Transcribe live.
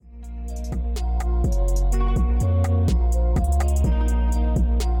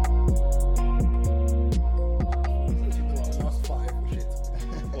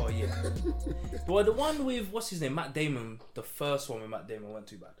Well, the one with what's his name, Matt Damon. The first one with Matt Damon wasn't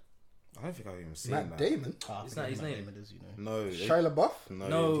too bad. I don't think I've even seen Matt that. Damon. It's not his name. Damon is, you know. No. Shia LaBeouf.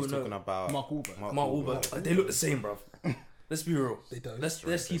 No, He's talking about Mark Wahlberg. Mark Wahlberg. They look the same, bruv. Let's be real. They don't. Let's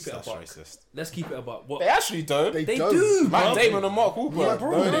keep it That's about. racist. Let's keep it about what They actually don't. They they don't. do. Matt bruv. Damon and Mark Wahlberg. Yeah,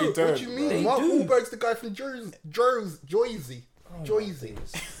 bro, no, no, they What don't. do you mean? They Mark do. Wahlberg's the guy from Joyzy. Joyzy.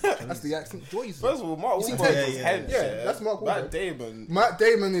 That's the accent. Joyzy. First of all, Mark seen Wahlberg Ted? is hench. Yeah, that's Mark Wahlberg. Matt Damon. Matt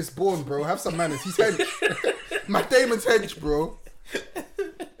Damon is born, bro. Have some manners. He's hench. Matt Damon's hench, bro.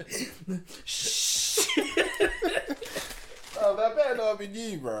 Oh, that better not be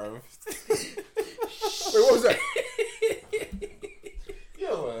you, bro. Wait, what was that? You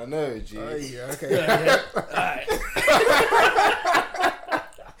don't want to know, G. Oh, yeah, okay.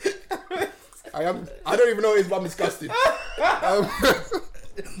 I don't even know his mum disgusting.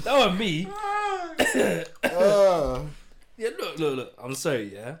 That was me. Uh, Yeah, look. I'm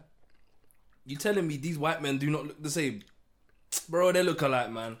sorry, yeah. You telling me these white men do not look the same? Bro, they look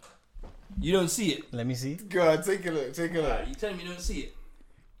alike, man. You don't see it. Let me see. go on, take a look. Take a look. You telling me you don't see it?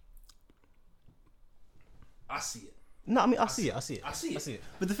 I see it. No, I mean I see it. I see it.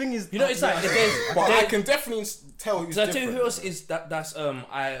 But the thing is, You know, it's like if there's. But I can definitely tell who's So I different. tell you who else is that's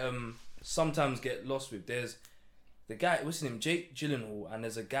I sometimes get lost with. There's the guy, what's his name, Jake Gyllenhaal, and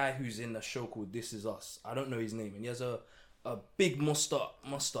there's a guy who's in a show called This Is Us. I don't know his name, and he has a big mustache.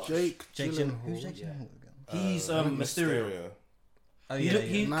 Jake Jake Gyllenhaal. Who's Jake Gyllenhaal again? He's Mysterio. Oh He yeah, look, yeah.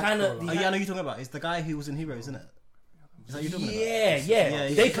 he Matt kind of. Cole. Oh yeah, I know who you're talking about. It's the guy who was in Heroes, isn't it? Is that who you're talking about? Yeah. Yeah,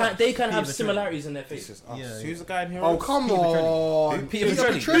 They yeah. kind of have Peter similarities in their This faces. is us. Yeah, Who's the guy in here? Oh, come on. Peter He's a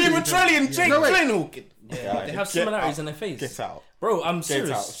Petrelli. Petrelli. Peter Petrelli and Jake No, wait. Gyllenhaal. Yeah, they have similarities in their face. Get out. Bro, I'm Get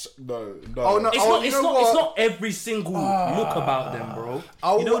serious. out. No. Oh, no. It's not every single look about them, bro.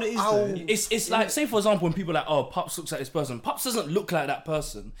 You know what it is, though? It's like, say for example, when people are like, oh, Pops looks like this person. Pops doesn't look like that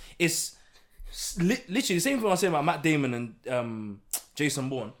person. It's literally the same thing I was saying about Matt Damon and Jason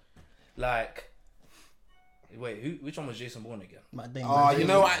Bourne. Like, wait, which one was Jason Bourne again? Matt Damon. Oh, you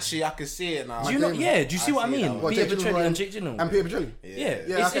know, actually, I can see it now. Do you know? Damon. Yeah, do you see what I see that mean? one. What, Peter Jake Petrelli Gyllenhaal and Jake Gyllenhaal. And Peter Petrelli. Yeah,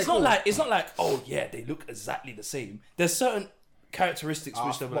 Yeah, okay, cool. it's not like oh yeah, they look exactly the same. There's certain characteristics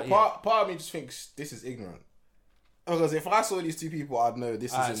which they're But like, yeah. part of me just thinks this is ignorant. Because if I saw these two people, I'd know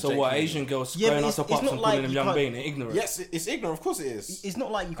this Alright, is. so what? Asian girls Yeah, squaring but us to it's Pops not and like calling him you Young can't- Bane, they're ignorant. Yes, it's ignorant. Of course it is. It's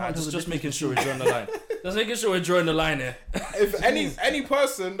not like you can't tell the Just difference making sure we're between- drawing the line. Just making sure we're drawing the line here. If any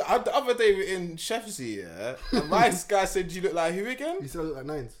person, the other day in Chefsy, yeah, my guy said you look like who again? You still look like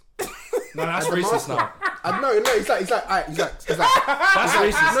nines. No, that's the racist master. now. I know, he's like, That's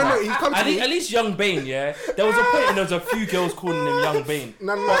racist. no, now. he's come to At me. least Young Bane, yeah. There was a point and there was a few girls calling him Young Bane.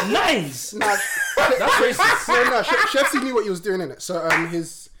 No, But nines. Nah, That's racist. no, Chef C knew what he was doing in it. So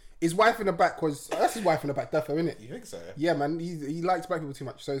his wife in the back was that's his wife in the back, defo, innit? You think so? Yeah, man, he likes black people too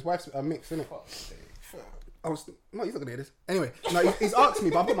much. So his wife's a mix, innit? He's not gonna hear this. Anyway, no, he's asked me,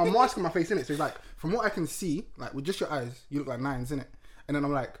 but I put my mask on my face, innit? So he's like, from what I can see, like with just your eyes, you look like nines, innit? And then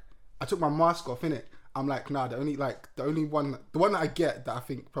I'm like, I took my mask off, innit? I'm like, nah, the only one that I get that I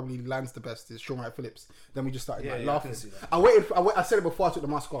think probably lands the best is Shawn Wright Phillips. Then we just started Yeah, like yeah, I laughing. can see that. I said it before I took the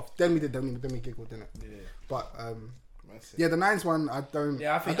mask off. Then we giggled, didn't it? Yeah. But yeah, the nines one, I don't.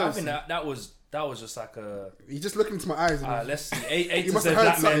 Yeah, I think see. that was just like a. He just looked into my eyes. And Let's see. Eight You to must Z have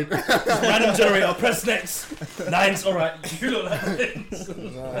black heard men. Just random generator. Press next. Nines. All right. You look like nines.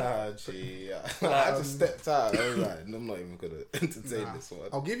 Nah, gee. I just stepped out. I was like, I'm not even gonna entertain this one.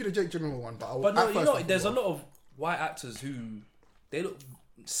 I'll give you the Jake Gyllenhaal one, but But no, you know, there's a lot of white actors who they look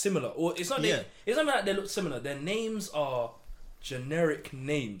similar, or it's not. Yeah. It's not that they look similar. Their names are generic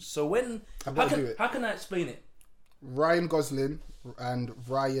names. So when I've gotta do it. how can I explain it? Ryan Gosling and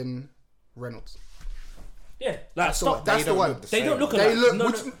Ryan Reynolds. Yeah, like stop. That's the one. They don't look They alike.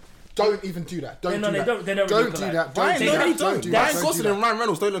 look. Don't even do that. Don't No, do they that. don't- they don't really look do alike. that. Ryan, Don't do no, that. they Don't don't. do that. Ryan Don't Gosling do and that. Ryan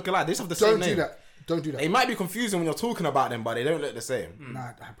Reynolds don't look alike. They just have the same Don't name. do that. Don't do that. It might be confusing when you're talking about them, but they don't look the same.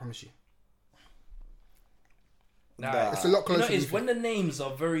 Nah, I promise you. Nah, It's a lot you closer. know, than it's you when the names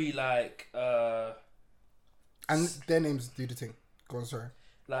are very like and their names do the thing. Go on, sorry.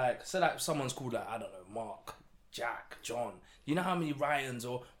 like say like someone's called like I don't know Mark, Jack, John. You know how many Ryans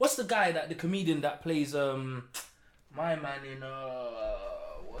or what's the guy that the comedian that plays my man in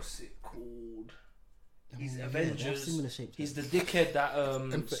what's it called? He's Yeah, Avengers. they're similar shapes, He's the dickhead that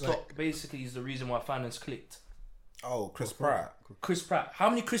Like- stopped. Basically, he's the reason why finance clicked. Oh, Chris Pratt. Chris Pratt. How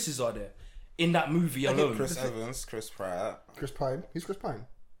many Chris's are there in that movie alone? Chris Evans, Chris Pratt. Chris Pine. Who's Chris Pine?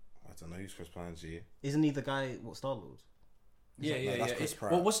 I don't know who's Chris Pratt. G. Isn't he the guy? What Star-Lord? Yeah, No, yeah, that's yeah. Chris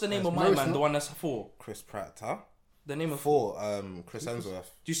Pratt. Well, what's the name of No, my it's man? not. The one that's 4. Chris Pratt, huh? The name of. For Chris Hemsworth.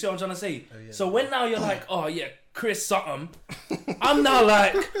 Do you see what I'm trying to say? yeah. So when now you're like, oh yeah, Chris something, I'm now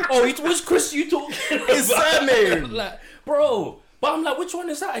like, oh, which Chris you talking about? His surname. Like, bro. But I'm like, which one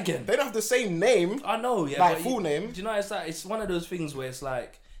is that again? They don't have the same name. I know, yeah. Like, but full name. Do you know, it's like, it's one of those things where it's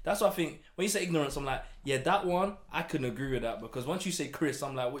like, that's what I think, when you say ignorance, I'm like, yeah, that one, I couldn't agree with that, because once you say Chris,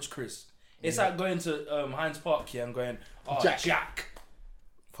 I'm like, which Chris? It's like going to Heinz Park here and going, oh, Jack.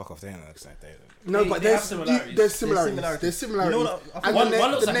 Fuck off, they ain't the same thing. No, They- but they there's have similarities. there's similarities. There's similarities. You know what, I And One, the,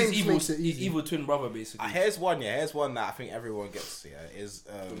 one looks the like his names evil, makes it easy. evil twin brother, basically. Here's one that I think everyone gets. Is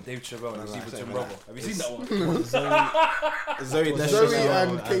Dave Chappelle and his No, evil no, twin no, brother. no. Have you seen that one? Zoe Zoe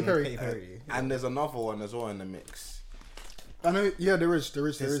Deschanel. and Katy Perry. And there's another one as well in the mix. I know. Yeah, there is.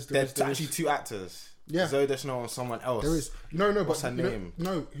 There's actually two actors. Yeah. Zoe Deschanel and someone else. There is. No, What's but her you know- name?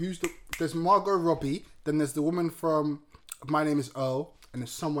 no, who's the? There's Margot Robbie. Then there's the woman from My Name Is Earl, and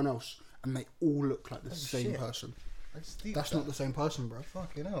there's someone else, and they all look like the same shit. person. That's That's not the same person, bro.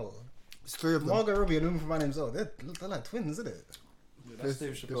 Fucking hell. It's three of them. Margot Robbie and the woman from My Name's Earl. They're like twins, isn't it? That's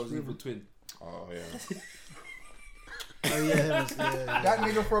Dave Chappelle's evil twin. Oh yeah. Oh yeah. That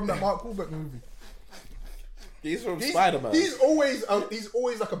nigga from that Mark Wahlberg movie. He's from Spider-Man. He's always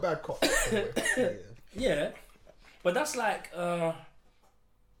like a bad cop. Yeah, but that's like,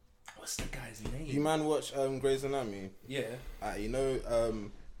 what's the guy's name? You man watch Grey's Anatomy? Yeah, You know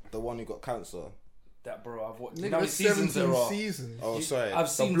the one who got cancer. that bro. I've watched. Nigga, You know how many there's seasons there 17 are? seasons. Oh, You- sorry. I've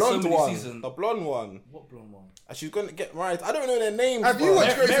the seen blonde so many one. seasons. The blonde one. What blonde one? And she's gonna get married. I don't know their names. Have you bro.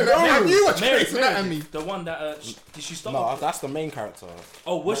 watched Grey's Anatomy? Have you watched Mary, Grey's Anatomy? the one that did she stop? No, that's the main character.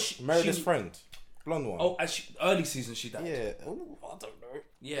 Oh, was she? Meredith's she, friend. Blonde one. Oh, early season she died. Yeah. Ooh, I don't know.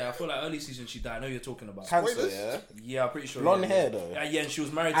 Yeah, I feel like early season she died. I know you're talking about. Cancer, Spoilers? yeah. Yeah, I'm pretty sure. Blonde yeah, hair, yeah. though. Yeah, and she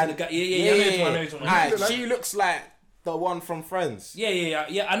was married to And- the guy. Yeah. I know you're talking about. Aye, Like- she looks like the one from Friends. Yeah.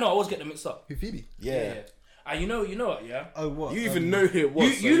 I know. I always get them mixed up. Who, Phoebe? Yeah. And you know what? Yeah. Oh what? You even know who it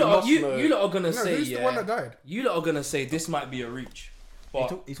was. so You lot must know. are gonna No, say who's yeah. the one that died? You lot are gonna say this might be a reach,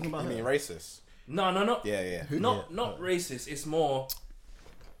 but You talking about You her? mean racist? no. Yeah. Not racist. It's more.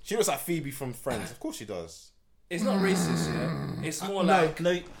 She looks like Phoebe from Friends. Of course she does. It's not racist. Yeah. It's more No, like.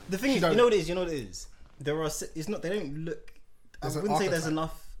 no. The thing is, don't. you know what it is. There are. It's not. They don't look. There's I an wouldn't say there's archetype.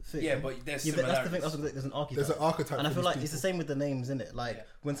 enough. Thing. Yeah, but there's Yeah, but that's the thing. similarities. There's an archetype. There's an archetype and I for feel these like it's the people. same with the names, isn't it? Like Yeah.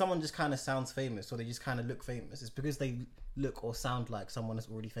 when someone just kind of sounds famous, or they just kind of look famous, it's because they look or sound like someone that's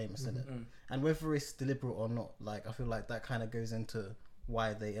already famous, isn't it? And whether it's deliberate or not, like I feel like that kind of goes into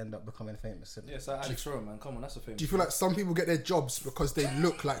why they end up becoming famous. Isn't it? Yeah, it's like Alex Rowe, man. Come on, that's a famous. Do you feel like some people get their jobs because they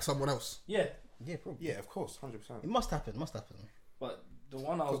look like someone else? Yeah, Yeah, probably. Yeah, of course, 100%. It must happen. Must happen. but the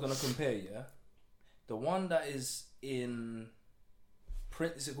one I was gonna compare, yeah, the one that is in.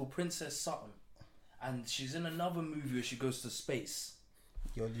 Is it called Princess something? And she's in another movie where she goes to space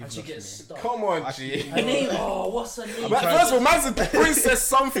You've and she lost gets me. stuck. Come on, G. Her name? Oh, what's her name? But first of all, man's a princess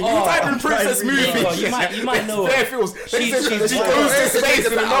something. You type in princess movie. Yeah, you might know There her. feels. She She goes white. to space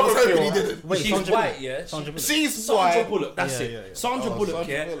in another film. Wait, She's Sandra white, Bullock. yeah. Sandra Bullock. She's Sandra white. Bullock. That's Yeah, it. yeah, yeah. Sandra Bullock,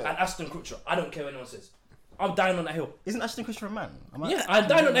 Sandra yeah, Bullock. and Ashton Kutcher. I don't care what anyone says. I'm dying on that hill. Isn't Ashton Kutcher a man? Yeah, I'm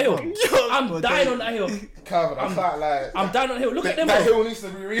dying on that hill. I'm dying on that hill. Calvin, I can't like. I'm dying on that hill. Look at them. That bro. hill needs to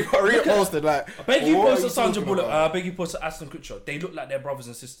be reposted. Like, I beg you what post are a Sandra talking Bullock. about? I beg you post a Ashton Kutcher. They look like they're brothers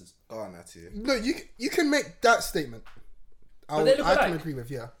and sisters. Oh, Natty. No, you can make that statement. But they look I can alike. agree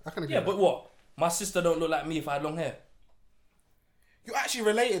with. Yeah, I can agree. Yeah, with but what? My sister don't look like me if I had long hair. You actually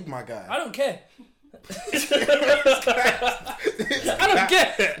related, my guy. I don't care. I don't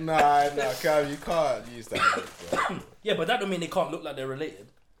care. Nah, Calvin, you can't use that. Bro. Yeah, but that don't mean they can't look like they're related.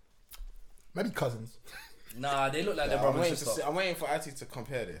 maybe cousins. Nah, they look like they're I'm brother and waiting, sister. I'm waiting for Atty to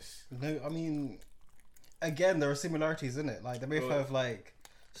compare this. No, I mean, again, there are similarities in it. Like they both have like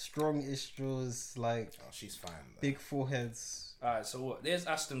strong issues, like Oh, she's fine. Though. big foreheads. Alright, so what? There's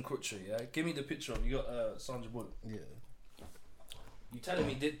Ashton Kutcher, yeah? Give me the picture of you got Sandra Bullock. Yeah. You telling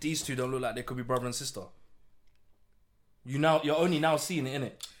me that these two don't look like they could be brother and sister? You're only now seeing it,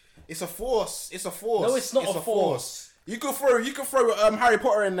 innit? It's a force. It's a force. No, it's not a force. You could throw Harry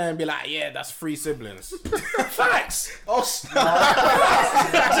Potter in there and be like, yeah, that's 3 siblings. Facts! Oh, stop.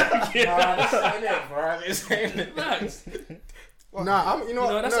 Facts! Nah, you know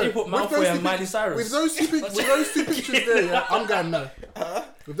what? that's no. how you put With Malfoy those and two Miley pic- Cyrus. With those two pictures there, yeah, I'm going no.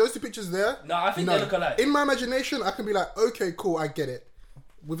 With those two pictures there, Nah, I think no. they look alike. In my imagination, I can be like, okay, cool, I get it.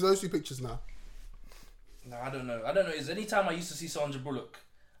 With those two pictures now, No, I don't know. Is any time I used to see Sandra Bullock,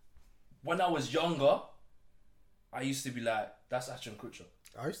 when I was younger, I used to be like, that's Ashton Kutcher.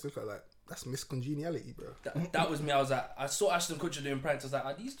 I used to look at like that's miscongeniality, bro. That was me. I was like, I saw Ashton Kutcher doing pranks. I was like,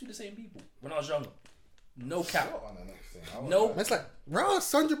 are these two the same people? When I was younger. No cap. What on the next thing? I No, And it's like, rah,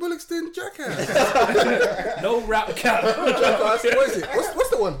 Sandra Bullock's doing Jackass. no rap cap. Jackass, what is it? What's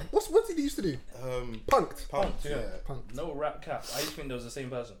the one? What did he used to do? Punked. Punked, yeah. Punked. No rap cap. I used to think they was the same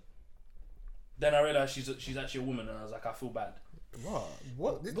person. Then I realized she's actually a woman, and I was like, I feel bad.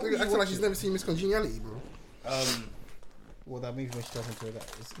 What? This What nigga were you acting like she's watching? never seen Miss Congeniality, bro. Well, that movie when she turns into a guy.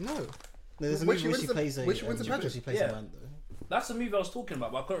 No. There's a When movie she where wins she the- plays a. when she wins the pageant. She plays Yeah. a man though. That's the movie I was talking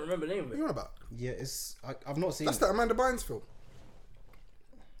about, but I couldn't remember the name of What are it. you on about? Yeah, I've not seen. That's it. that Amanda Bynes film.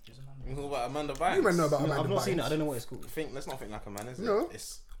 You know about Amanda Bynes? You might know about No, Amanda I've not Bynes. seen it. I don't know what it's called. Let's not think like a man, is it? No.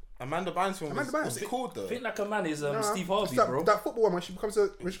 It's Amanda Bynes film. Amanda Bynes. What's it called though? Think Like a Man is Nah, Steve it's Harvey, that, bro. That football one when she goes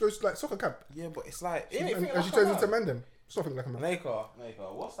to like soccer camp. Yeah, but it's like And she turns into Mendham. Something like a man. Naka.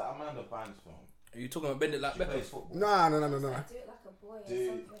 What's that Amanda Bynes film? Are you talking about Bend It Like She plays Beckham? football. Nah. Do it like a boy or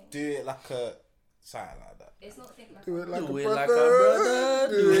something. Do it like a something like that. It's not think like Do a it like Do a it brother. like a brother.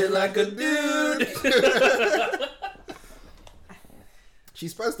 Do it like a dude. She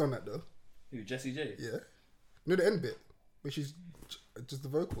spazzed on that though. Who? Jessie J. Yeah. You know the end bit where she's just the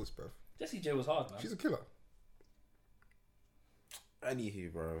vocals, bro. Jessie J was hard, man. She's a killer.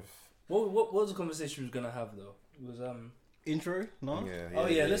 Anywho, bro. What was the conversation we was gonna have though? It was Intro? No.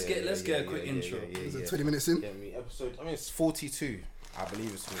 let's get a quick intro. Is it 20 minutes in? Yeah, it's 42. I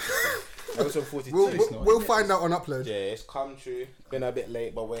believe it's 42. Episode 42. We'll find out on upload. Yeah, it's come true. Been a bit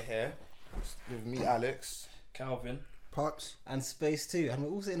late, but we're here. With me, Alex. Calvin. Pops. And Space too, and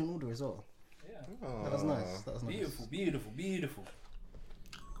we're all sitting in order as well. Yeah. That was nice. That was nice. Beautiful.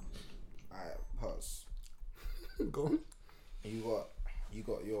 Alright, Pots. Go on. You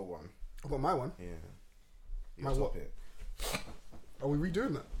got your one. I've got my one. Yeah. My Your what? topic. Are we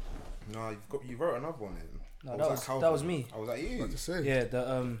redoing that? No, you wrote another one in. No, Or that Calvin? was me. Oh, was that you? What to say? Yeah,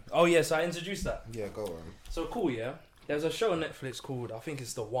 the oh yeah, so I introduced that. Yeah, go on. So cool, yeah. There's a show on Netflix called I think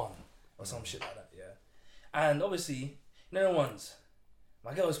it's The One or some shit like that, yeah. And obviously, you know the ones.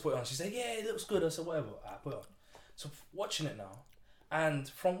 My girl was put it on. She said, "Yeah, it looks good." I said, "Whatever." I put it on. So watching it now, and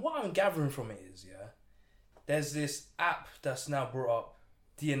from what I'm gathering from it is, yeah, there's this app that's now brought up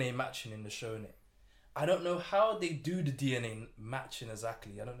DNA matching in the show, innit? I don't know how they do the DNA matching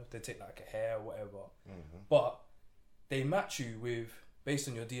exactly. I don't know if they take like a hair or whatever, but they match you with, based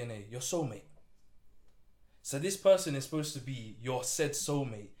on your DNA, your soulmate. So this person is supposed to be your said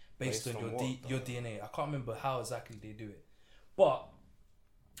soulmate based on on your what, your DNA. I can't remember how exactly they do it, but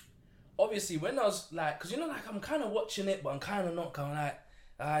obviously when I was like, because you know, like I'm kind of watching it, but I'm kind of not kind of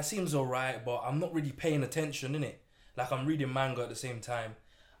like, it seems alright, but I'm not really paying attention, innit? Like I'm reading manga at the same time,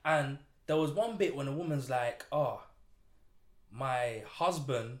 and there was one bit when a woman's like, "Oh, my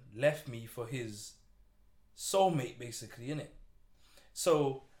husband left me for his soulmate," basically, innit?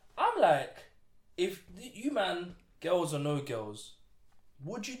 So I'm like, if you man, girls or no girls,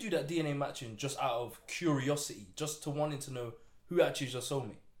 would you do that DNA matching just out of curiosity, just to wanting to know who actually is your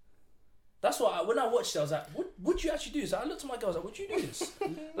soulmate? That's what when I watched it, I was like, would you actually do this? I looked at my girl, I was like, would you do this?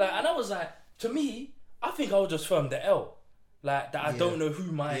 Like, and I was like, to me, I think I would just firm the L. Like, that I don't know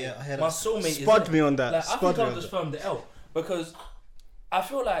who my soulmate is. Spud me on that. Like, I Spud think me I'll on just that. firm the L. Because I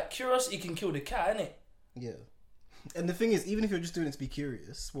feel like curiosity can kill the cat, innit? Yeah. And the thing is, even if you're just doing it to be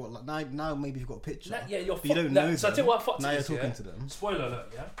curious, what like now maybe you've got a picture. Like, yeah, you're but you don't like, know so I them. tell you what I fucked Now it you're is, talking yeah? to them. Spoiler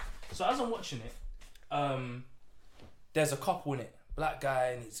alert, yeah? So as I'm watching it, there's a couple in it. Black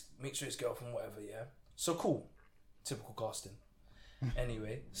guy and he's make sure his girlfriend, whatever, yeah? So cool. Typical casting.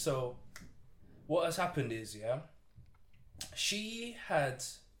 Anyway, so what has happened is, yeah, she had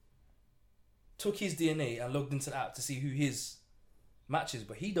took his DNA and logged into the app to see who his match is,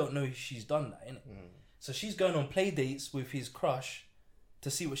 but he don't know she's done that, innit? So she's going on play dates with his crush to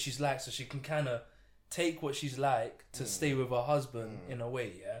see what she's like, so she can kind of take what she's like to stay with her husband in a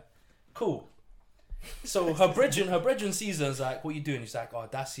way, yeah? Cool. So her brethren sees her and's like, "What are you doing?" He's like, "Oh,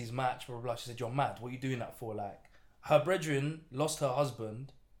 that's his match, blah, blah, blah." She said, "You're mad. What are you doing that for?" Like, her brethren lost her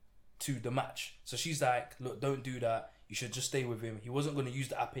husband to the match. So she's like, "Look, don't do that. You should just stay with him. He wasn't going to use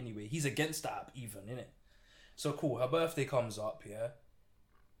the app anyway. He's against the app even, innit?" So cool. Her birthday comes up, yeah?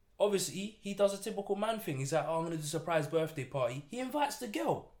 Obviously, he does a typical man thing. He's like, "Oh, I'm going to do a surprise birthday party." He invites the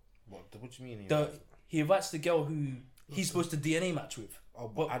girl. What do you mean? He invites the girl who he's supposed to DNA match with. Oh,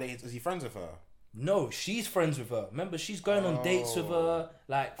 but is he friends with her? No, she's friends with her. Remember, she's going on dates with her,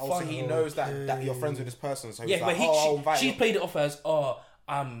 like Oh, fun. so he knows that you're friends with this person. So he's Yeah, like, but I'll invite she you. played it off as,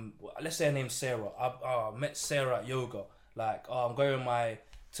 let's say her name's Sarah. I met Sarah at yoga. Like, I'm going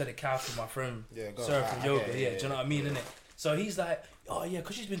to the cafe with my friend Yeah, go Sarah on. from I yoga. get it, Yeah, yeah, do you know what I mean, innit? So he's like, "Oh yeah,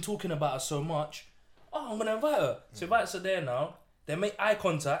 because she's been talking about her so much. Oh, I'm gonna invite her." So invites her there now. They make eye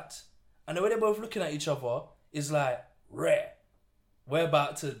contact, and the way they're both looking at each other is like rare. We're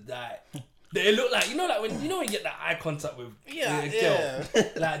about to die. They look like like when you get that eye contact with Yeah, with a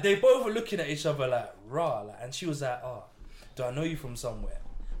girl. Like they both were looking at each other like raw, like, and she was like, "Oh, do I know you from somewhere?"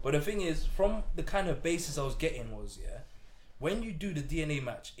 But the thing is, from the kind of basis I was getting was, when you do the DNA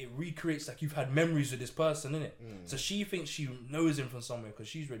match, it recreates like you've had memories with this person, innit? So she thinks she knows him from somewhere because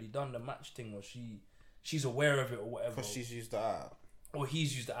she's already done the match thing, or she's aware of it or whatever. Because she's used the app. Or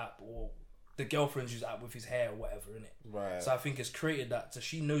he's used the app, or the girlfriend's used the app with his hair or whatever, innit? Right. So I think it's created that, so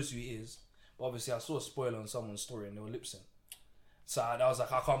she knows who he is. But obviously I saw a spoiler on someone's story and they were lip sync. So I was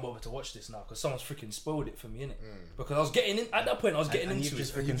like, I can't bother to watch this now because someone's freaking spoiled it for me, innit? Because I was getting in, at that point I was getting into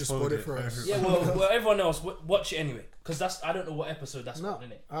it. You just spoiled it for us. Yeah, well, everyone else watch it anyway, because I don't know what episode that's on,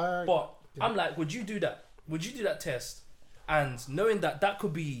 innit? But I'm like, would you do that? Would you do that test? And knowing that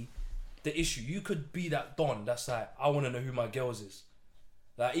could be the issue, you could be that Don that's like, I want to know who my girls is.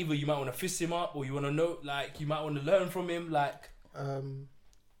 Like, either you might want to fist him up, or you want to know, like, you might want to learn from him, like.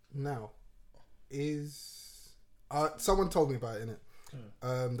 Now, someone told me about it,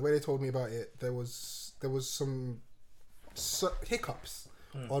 innit? The way they told me about it, there was some hiccups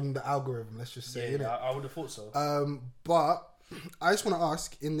on the algorithm, let's just say, innit? I would have thought so. But I just want to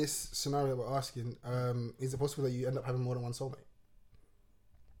ask, in this scenario that we're asking, is it possible that you end up having more than one soulmate?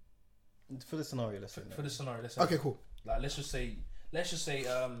 For the scenario, let's say. For the scenario, let's say. Okay, cool. Like, let's just say,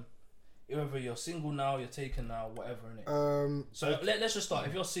 whether you're single now, you're taken now, whatever, innit? So let's just start.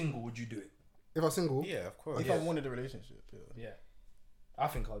 If you're single, would you do it? If I'm single? Yeah, of course. If I wanted a relationship, Yeah. I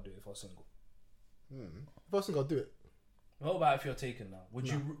think I'll do it if I was single. If I was single, I'll do it. What about if you're taken now?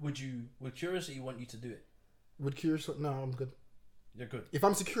 Would curiosity want you to do it? Would curious? No, I'm good. You're good. If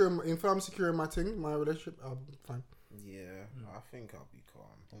I'm secure in my thing, my relationship, I'm fine. Yeah, I think I'll be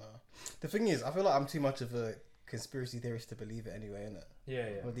calm. no. The thing is, I feel like I'm too much of a conspiracy theorist to believe it anyway, innit?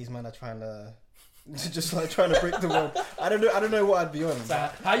 Yeah. Well, these men are trying to just like trying to break the world. I don't know what I'd be on. So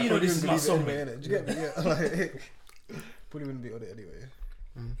how you know this is my soulmate? Innit? Do you get me? Yeah, like, probably wouldn't be on it anyway.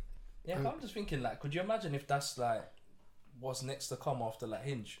 Yeah, but I'm just thinking, like, could you imagine if that's like what's next to come after like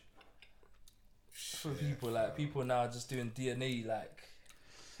Hinge? For people now just doing DNA, like.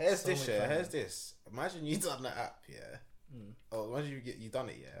 Here's So this, much yeah. fun. Here's this. Imagine you done the app, yeah. Oh, imagine you done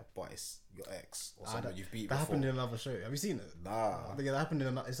it, yeah. But it's your ex or someone you've beat That before. happened in another show. Have you seen it? Nah. I think that happened in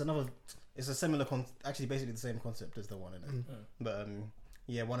another. It's a similar actually basically the same concept as the one in it. But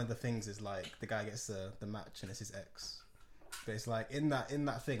yeah, one of the things is like the guy gets the match and it's his ex. But it's like in that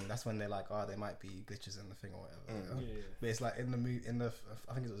thing, that's when they're like, there might be glitches in the thing or whatever. Yeah. But it's like in the movie,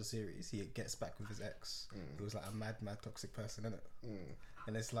 I think it was a series, he gets back with his ex. He was like a mad toxic person, innit?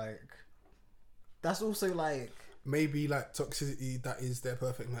 And it's like, that's also like, Maybe like toxicity, that is their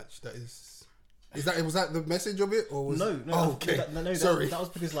perfect match. Was that the message of it, or was no. Oh, okay. No, Sorry. That was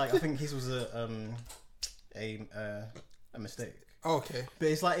because like I think his was a mistake. Oh, okay. But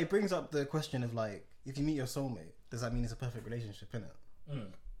it's like it brings up the question of like, if you meet your soulmate, does that mean it's a perfect relationship, innit?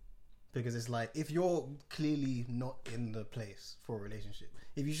 Because it's like, if you're clearly not in the place for a relationship,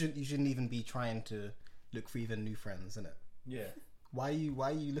 if you shouldn't even be trying to look for even new friends, innit? Yeah. Why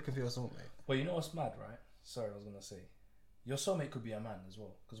are you looking for your soulmate? But you know what's mad, right? Sorry, I was gonna say, your soulmate could be a man as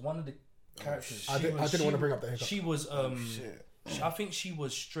well, because one of the characters. I didn't want to bring up that hiccup. She was Shit. I think she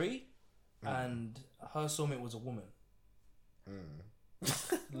was straight, and her soulmate was a woman.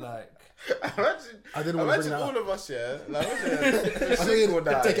 Like, Imagine, I didn't want to bring that all up. of us, yeah. Like, I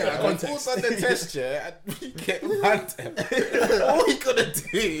think take it out of context. All done the test, yeah, and we get random. All we gonna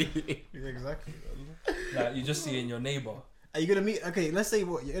do. Exactly. like you just see in your neighbor. Are you gonna meet? Okay, let's say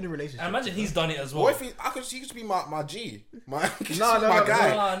you're in a relationship. I imagine he's done it as well. What if he could be my G, my No, my no,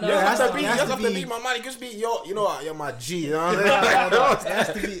 guy. no, You it have has to to be. be- You it have has to to be be- my man. You just be you know what? You're my G. You know what I mean? It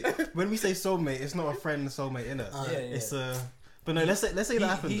has to be. When we say soulmate, it's not a friend soulmate, innit? Yeah. It's a. But no, let's say that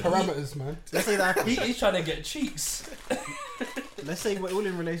happened. Parameters, man. Let's say that happened. He's trying to get cheeks. Let's say we're all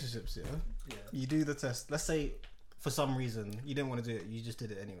in relationships, yeah? You do the test. Let's say for some reason you didn't want to do it, you just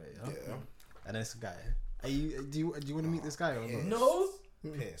did it anyway, yeah? And then it's a guy. Do you want to meet this guy or not? No.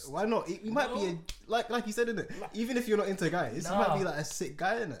 Pissed. Why not? He might be a like you said, innit? Even if you're not into guys, he might be like a sick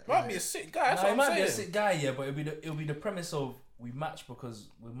guy, innit? Might be a sick guy. That's Nah, what he might I'm be a saying. sick guy, yeah, but it'll be the premise of we match because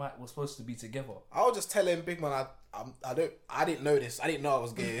we're supposed to be together. I'll just tell him, big man. I didn't know this. I didn't know I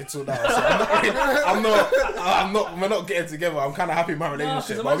was getting until now. So I'm not. We're not getting together. I'm kind of happy in my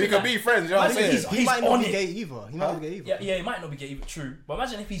relationship, 'cause but we imagine can be friends. You know what I'm imagine saying? He might not on be it. gay either. He might not be gay either. Yeah, he might not be gay, true. But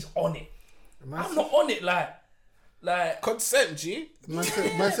imagine if he's on it. Man I'm not on it, like Consent, G.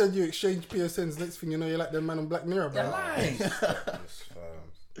 said you exchange PSNs. Next thing you know, you're like the man on Black Mirror, bro. a lie.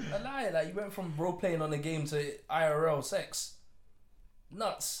 A lie. Like you went from role playing on a game to IRL sex.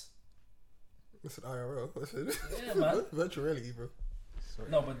 Nuts. Listen, IRL. Listen. Yeah, man. Virtual reality, bro.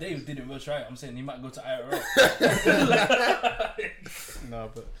 Sorry. No, but Dave didn't real try. I'm saying he might go to IRL. No,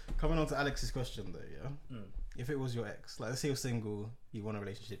 but coming on to Alex's question though, yeah. If it was your ex, like let's say you're single, you want a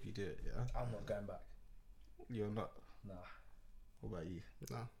relationship, you do it, yeah. I'm not going back. You're not. Nah. What about you?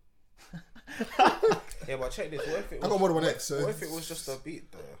 No. Yeah, but check this. What if it was, I got more than one ex. So what if it was just a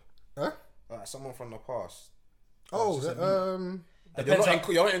beat though? Huh? Like someone from the past. Oh, It's just that, And Depends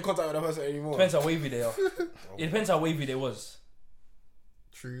you're not in contact with that person anymore. Depends how wavy they are. It depends how wavy they was.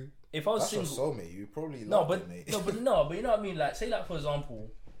 true. If I was That's your single, soulmate. You probably no, love but it, mate. but you know what I mean. Like, say like for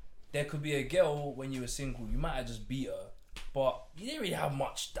example, there could be a girl when you were single. You might have just beat her, but you didn't really have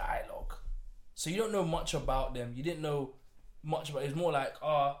much dialogue, so you don't know much about them. You didn't know much about. It's more like,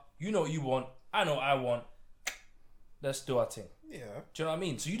 you know what you want. I know what I want. Let's do our thing. Yeah. Do you know what I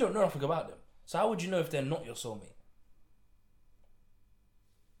mean? So you don't know nothing about them. So how would you know if they're not your soulmate?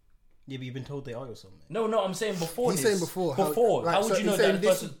 Yeah, but you've been told they are your soulmate. No, I'm saying before. He's this. saying before. Before, how would so you know he's saying that the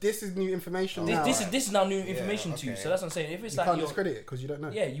person? this is new information now. This is now new information to you. okay. So that's what I'm saying. If it's You like can't you're, discredit it because you don't know.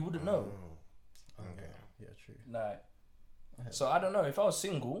 yeah, you wouldn't know. Okay. Yeah, true. Like, so I don't know. If I was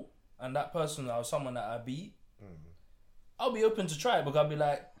single and that person I was someone that I beat, I'll be open to try it because I'll be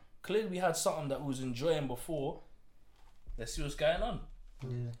like, clearly we had something that we was enjoying before. Let's see what's going on.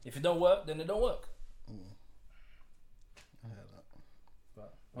 Yeah. If it don't work, then it don't work. I heard that.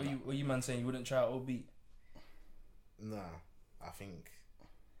 But what you man saying you wouldn't try it or beat? Nah, I think.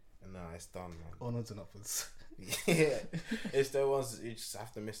 Nah, it's done, man. Onwards and upwards. Yeah, it's the ones you just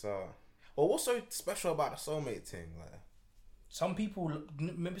have to miss out. Well, what's so special about the soulmate thing? Like, Some people,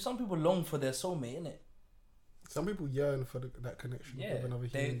 maybe some people long for their soulmate, innit? Some people yearn for that connection Yeah, with another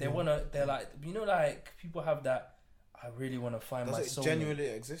human they being. wanna. They're like, you know, like people have that. I really want to find does my it soulmate. genuinely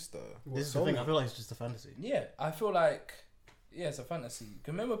exist though? What, This is the thing. I soulmate? feel like it's just a fantasy. Yeah, I feel like, yeah, it's a fantasy.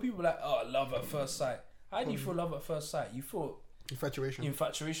 'Cause remember people like, oh, love at first sight. How do you feel love at first sight? You feel Infatuation.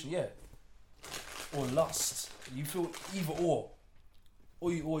 infatuation, yeah, or lust. You feel either or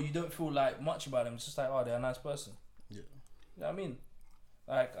you don't feel like much about them. It's just like, oh, they're a nice person. Yeah. You know what I mean?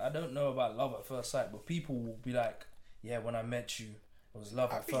 Like, I don't know about love at first sight, but people will be like, yeah, when I met you, it was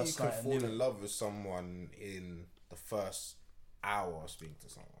love I at think you first could sight. I fall knew in it. love with someone in the first hour of speaking to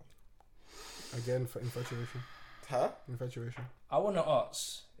someone. Again for infatuation. Huh? Infatuation. I want to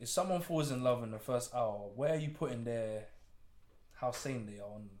ask, if someone falls in love in the first hour, where are you putting their, how sane they are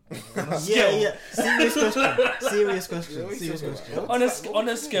on a Yeah, scale? yeah. Serious question. Serious Yeah, question. what are you Serious talking question. about? On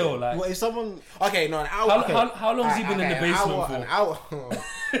a scale, like, What if someone? Okay, no, an hour. how long has he been in the basement for? An hour.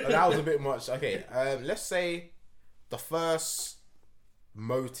 That was a bit much. Okay, let's say the first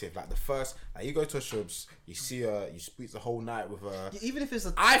motive, like the first, like you go to a shubs, you see her, you speak the whole night with her. Even if it's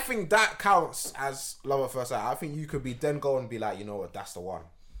a I think that counts as love at first sight. I think you could be then go and be like, you know what, that's the one.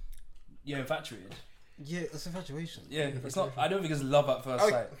 You're infatuated. yeah, it's infatuation. Yeah, it's not. I don't think it's love at first Oh.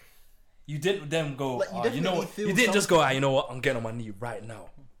 sight. You didn't then go. Like, you "Oh, you know definitely what? feel You didn't just go. something. You know what? I'm getting on my knee right now.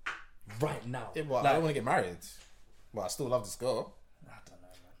 Right now. Yeah, but I Like, don't want to get married. But I still love this girl. I don't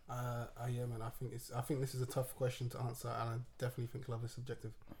know, man. Yeah, man. I think this is a tough question to answer, and I definitely think love is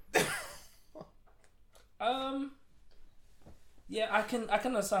subjective. Yeah, I can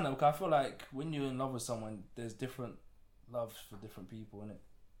understand that because I feel like when you're in love with someone, there's different loves for different people, innit?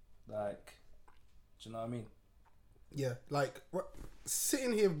 Like, do you know what I mean? Yeah, like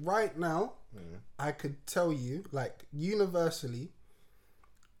sitting here right now, I could tell you, like universally,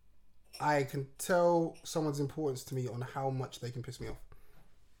 I can tell someone's importance to me on how much they can piss me off.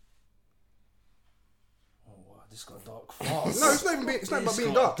 Oh wow, this got dark fast. No, it's not even. It's not about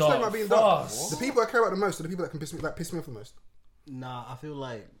being got dark. It's not about being dark. fast. The people I care about the most are the people that can piss me off the most. Nah, I feel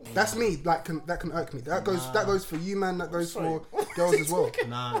like That's me. Like that can irk me. That goes for you, man. That goes for girls as well.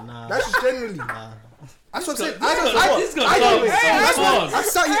 Nah. That's just generally. Nah. That's what I'm saying. This got dark fast. I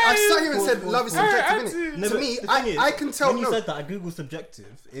sat here and said love is subjective, innit? No, To but me, the thing is, I can tell. when you No, said that I Google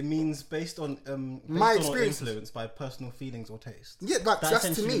subjective, it means based on My or experiences. influenced by personal feelings or taste. yeah, like That that's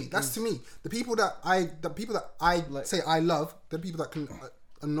to essentially me. That's is- to me. The people that I Like- say I love, they're the people that can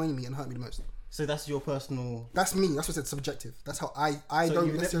annoy me and hurt me the most. So that's your personal. That's me. That's what I said. Subjective. That's how I So don't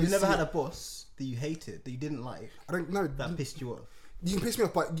you've necessarily. never see had it. a boss that you hated, that you didn't like, I don't know. that pissed you off. You can piss me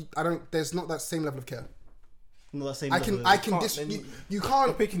off, but I don't. There's not that same level of care. Not that same. I level can. of- I can. can't, then You can't.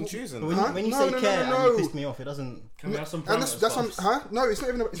 You're picking and choosing. But when, Huh? you, when you No, say no, care no, and no. you pissed me off, it doesn't. Can we have some And parameters? that's fast? huh? No, it's not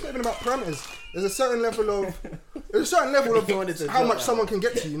even about parameters. There's a certain level of how much someone can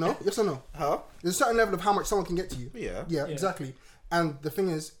get to you. No, yes or no? Huh? There's a certain level of how much someone can get to you. Yeah. Yeah, exactly. And the thing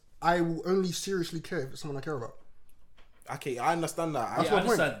is, I will only seriously care if it's someone I care about. Okay, I understand that. Yeah, I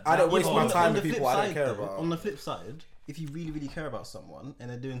understand. I don't that, waste but my on the- time on with the people flip I don't side, care though, about. On the flip side, if you really, really care about someone and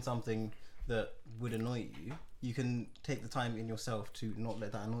they're doing something that would annoy you, you can take the time in yourself to not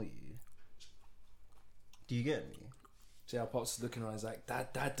let that annoy you. Do you get me? See how Pops is looking around, he's like,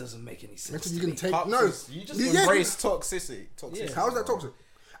 that doesn't make any sense. Until you to can me." take Pops no. is- you just Yeah. embrace toxicity. Yeah. How is that toxic?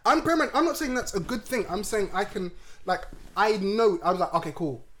 I'm not saying that's a good thing. I'm saying I can, like, I know. I was like, okay,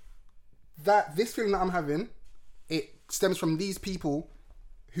 cool. That this feeling that I'm having, it stems from these people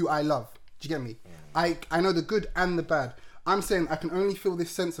who I love. Do you get me? I know the good and the bad. I'm saying I can only feel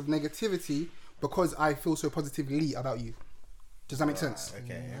this sense of negativity because I feel so positively about you. Does that make sense?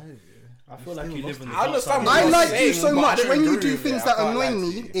 Okay. I feel like you live in the I understand dark what I you're like saying, you so but I much. don't When you agree do with things it. that I can't annoy lie to me,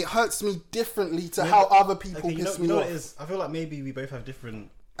 you. it hurts me differently to how other people Okay, piss you me know off. what it is? I feel like maybe we both have different.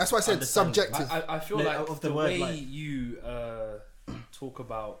 That's why I said Understand. subjective. I feel No, like of the the word, way like- you talk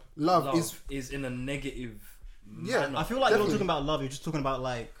about Love is in a negative Yeah, manner. I feel like Definitely. you're not talking about love. You're just talking about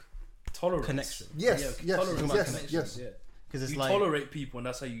like tolerance. connection. Yes, yes, tolerance yes, and yes, connections, yes. yeah. Because it's You like tolerate people, and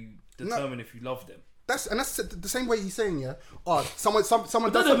that's how you determine if you love them. That's the same way he's saying, yeah. Oh, someone But does that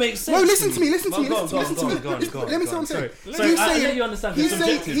doesn't something- make sense No, listen to to me. me, listen to me, Go on, listen to go me. on, go on, go on, Let me go say on. what I'm saying. Sorry, I let you understand. He's It's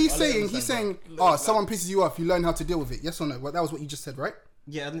saying, subjective. he's I let you saying, he's understand. saying, oh, someone pisses you off, you learn how to deal with it. Yes or no? Well, that was what you just said, right?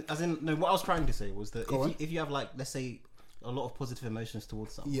 yeah, as in no. What I was trying to say was that Go on. if you have like let's say a lot of positive emotions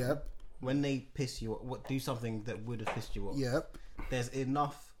towards someone, Yep, when they piss you off, do something that would have pissed you off. yep, There's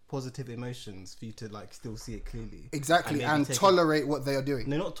enough positive emotions for you to like still see it clearly. exactly, maybe and take it- tolerate what they are doing.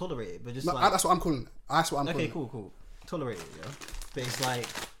 No, not tolerate it, but just No, like that's what I'm calling it. That's what I'm calling okay, cool. Tolerate it, yeah. But it's like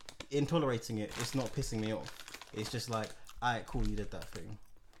in tolerating it, it's not pissing me off. It's just like, alright, cool, you did that thing.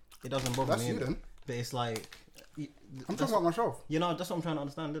 It doesn't bother That's me. you innit? then. But it's like, it. I'm talking about myself. you know, that's what I'm trying to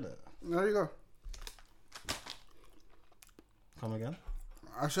understand, isn't it? There you go. Come again?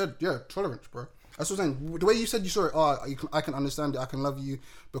 I said, yeah, tolerance, bro. That's what I'm saying. The way you said you saw it, oh, I can understand it. I can love you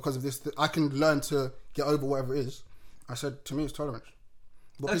because of this. I can learn to get over whatever it is. I said, to me, it's tolerance.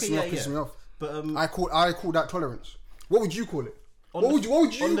 What pisses me off, pisses me off. But I call that tolerance. What would you call it? On What the-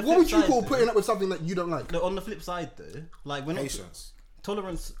 would you on the what would flip you call side, putting up with something that you don't like? no, on the flip side though, like we're not Patience.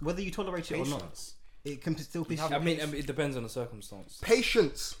 tolerance. Whether you tolerate it or not, Patience. it can still piss you I off. mean, it depends on the circumstance.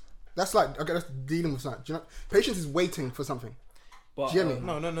 Patience. That's like, okay, that's dealing with something. Do you know? Patience is waiting for something. But Do you get me?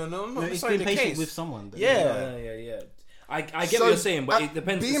 No, No, not it's necessarily being the patient case. with someone. Though. Yeah. I get So, what you're saying, but it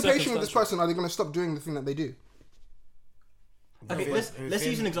depends. Being the patient with this circumstance. person, are they going to stop doing the thing that they do? Okay, Within- let's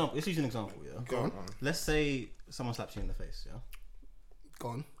use an example. Let's use an example. Yeah. Go on. Let's say someone slaps you in the face. Yeah.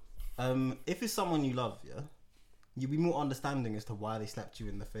 Go on. If it's someone you love, yeah, you'll be more understanding as to why they slapped you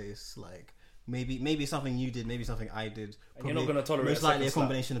in the face. Like maybe something you did, maybe something I did. And you're not gonna tolerate most a likely a second slap.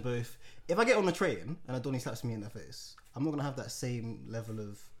 combination of both. If I get on the train and Adoni slaps me in the face, I'm not gonna have that same level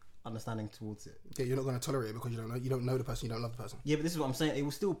of understanding towards it. Yeah, you're not going to tolerate it because you don't know the person, you don't love the person. Yeah, but this is what I'm saying. It will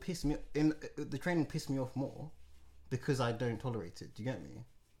still piss me in the train will piss me off more because I don't tolerate it. Do you get me?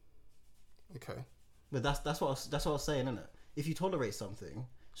 Okay. But that's what I was saying, isn't it? If you tolerate something,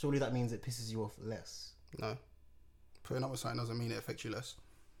 surely that means it pisses you off less. No. Putting up with something doesn't mean it affects you less.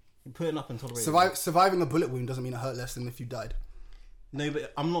 Putting up and tolerating. Surviving a bullet wound doesn't mean it hurt less than if you died. No,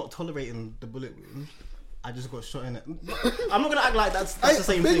 but I'm not tolerating the bullet wound. I just got shot in it. I'm not gonna act like that's the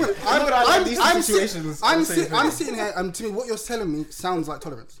same thing. I'm not gonna act like these two situations. are the same thing. I'm sitting here, and to me, what you're telling me sounds like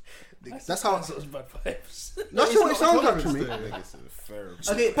tolerance. That's how. Such bad vibes. That's what it sounds like to me.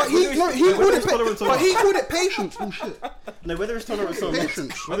 Okay, But whether he called it's it. tolerance or But not. he called it patience. Bullshit. No, whether it's tolerance or not.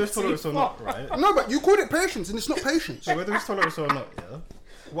 Patience. Whether it's tolerance or not, right? No, but you called it patience, and it's not patience. So whether it's tolerance or not, yeah.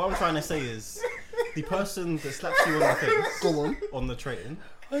 What I'm trying to say is, the person that slaps you on the face Go on. the train,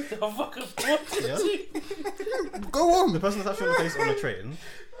 What the fuck is yeah. Go on. The person that slaps you on the face on the train,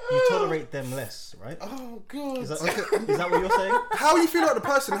 you tolerate them less, right? Oh god. Is that what you're saying? How you feel about the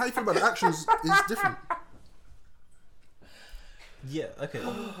person, how you feel about the actions is different. Yeah. Okay.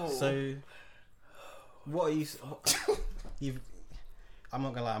 So, what are you? You've. I'm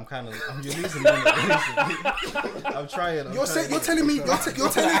not gonna lie. You're losing me. I'm trying. You're telling me.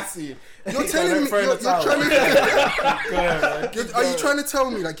 You're telling me. Throwing You're the towel. trying to. Are you trying to tell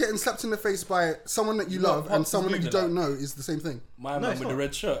me that getting slapped in the face by someone that you love and Pops is someone that you moving don't know is the same thing? My No, man it's with the not.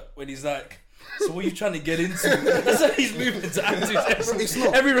 red shirt when he's like, "So what are you trying to get into?" That's how he's moving to attitude. It's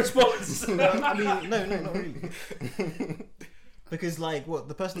not. Every response. I mean, no, not really. Because like what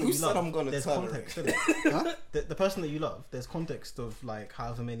the person that Who you said love, I'm gonna there's tolerate? context. Isn't it? Huh? The person that you love, there's context of like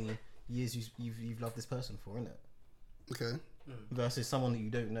however many years you've loved this person for, innit? Okay. Versus someone that you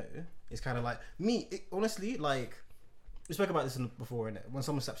don't know. It's kind of like me. Honestly, like we spoke about this before, innit? When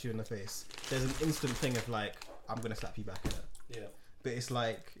someone slaps you in the face, there's an instant thing of like I'm gonna slap you back, innit? Yeah. But it's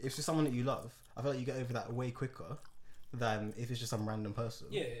like if it's someone that you love, I feel like you get over that way quicker than if it's just some random person.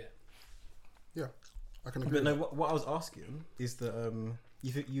 Yeah. Yeah. I can agree. But no, what I was asking is that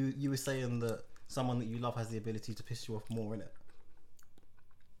You were saying that someone that you love has the ability to piss you off more, innit?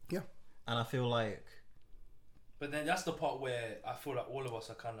 Yeah. And I feel like But then that's the part where I feel like all of us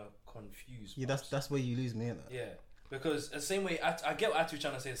are kind of confused. yeah, that's where you lose me, innit? Yeah, because the same way I get what Atu's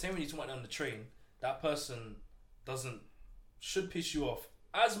trying to say. The same way you talk about it on the train, that person should piss you off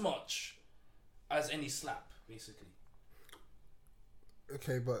as much as any slap, basically.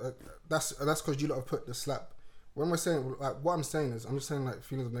 Okay, but that's because you lot have put the slap. When we're saying, like, what I'm saying is, I'm just saying, like,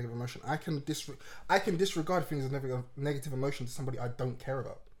 feelings of negative emotion. I can disregard feelings of negative emotion to somebody I don't care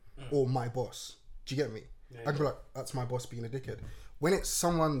about, or my boss. Do you get me? Yeah, I can be like, that's my boss being a dickhead. When it's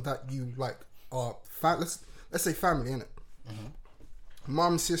someone that you like are let's say family, innit?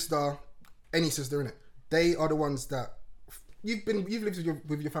 Mum, sister, any sister, innit? They are the ones that you've lived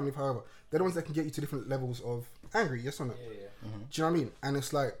with your family forever. They're the ones that can get you to different levels of angry, yes or no? Yeah. Do you know what I mean? And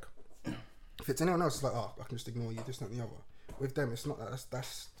it's like, if it's anyone else, it's like, oh, I can just ignore you, this, that, and the other. With them, it's not that.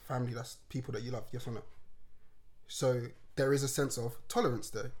 That's family. That's people that you love, yes or no? So there is a sense of tolerance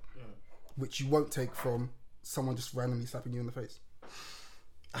there, which you won't take from someone just randomly slapping you in the face.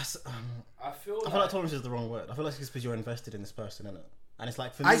 I feel like tolerance is the wrong word. I feel like it's because you're invested in this person, innit? And it's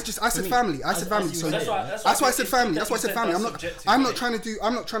like for me, I said family. I said family. So that's why I said family. That's why I said family. I'm not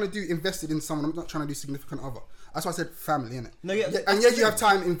trying to do invested in someone. I'm not trying to do significant other. That's why I said family, innit? No, yeah, and you have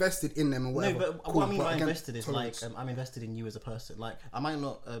time invested in them or whatever. No, but cool, what I mean by again, invested is tolerance. like I'm invested in you as a person. Like I might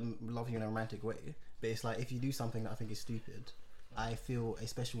not love you in a romantic way, but it's like if you do something that I think is stupid, I feel a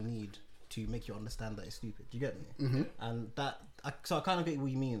special need to make you understand that it's stupid. Do you get me? Mm-hmm. And so I kind of get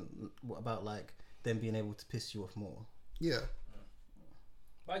what you mean about like them being able to piss you off more. Yeah.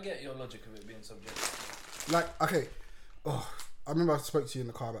 But I get your logic of it being subjective. Like, okay, I remember I spoke to you in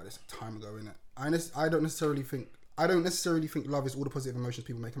the car about this time ago, innit? I don't necessarily think love is all the positive emotions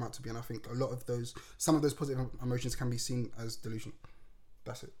people make them out to be, and I think some of those positive emotions can be seen as delusion.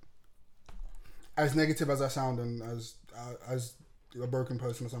 That's it. As negative as I sound, and as a broken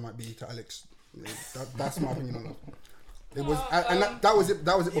person as I might be to Alex, that's my opinion on love. It was, and that was it.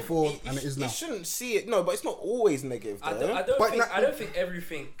 That was it before, and it is now. You shouldn't see it. No, but it's not always negative. I don't think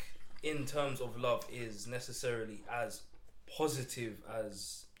everything in terms of love is necessarily as positive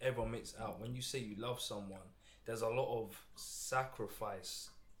as everyone makes it out. When you say you love someone, there's a lot of sacrifice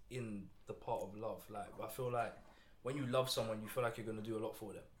in the part of love. Like, I feel like when you love someone, you feel like you're gonna do a lot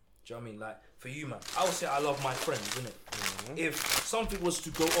for them. Do you know what I mean? Like, for you, man, I would say I love my friends, innit? Mm-hmm. If something was to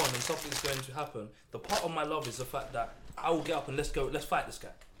go on and something's going to happen, the part of my love is the fact that I will get up and let's fight this guy.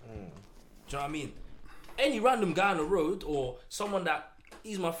 Do you know what I mean? Any random guy on the road or someone that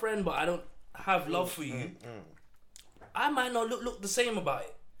he's my friend but I don't have love for you, I might not look the same about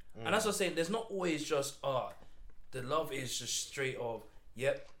it. And that's what I'm saying. There's not always just the love is just straight of,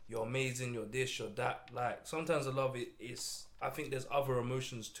 yep, you're amazing, you're this, you're that. Like, sometimes the love is I think there's other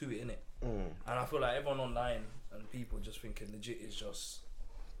emotions to it, innit? And I feel like everyone online and people just thinking legit is just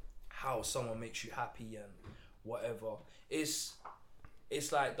how someone makes you happy and whatever. It's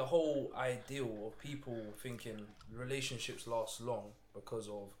like the whole ideal of people thinking relationships last long because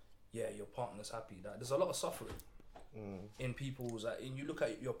of, yeah, your partner's happy. That there's a lot of suffering in people's, like, and you look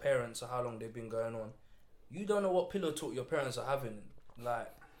at your parents or how long they've been going on. You don't know what pillow talk your parents are having, like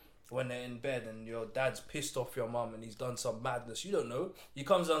when they're in bed and your dad's pissed off your mum and he's done some madness. You don't know. He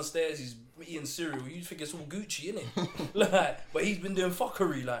comes downstairs, he's eating cereal. You think it's all Gucci, innit? Like, but he's been doing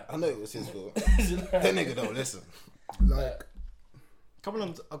fuckery. Like, I know it was his fault. That nigga don't listen. Like, coming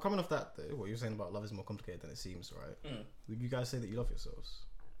off that though, what you're saying about love is more complicated than it seems, right? Would you guys say that you love yourselves?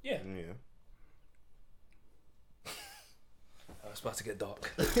 yeah. Oh, it's about to get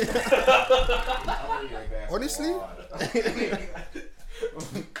dark. honestly,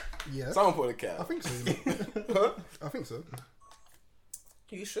 yeah, Someone put a cat. I think so. You know. I think so.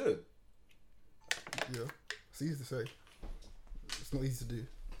 You should. Yeah, it's easy to say. It's not easy to do.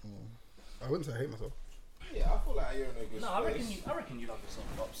 I wouldn't say I hate myself. Yeah, I feel like you're in a good No, space. I reckon you love yourself,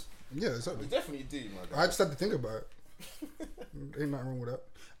 Pops. Yeah, exactly. You definitely do, my guy. I just had to think about it. Ain't nothing wrong with that.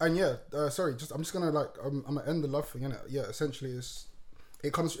 And yeah, sorry, I'm just gonna I'm gonna end the love thing, innit? Yeah, essentially it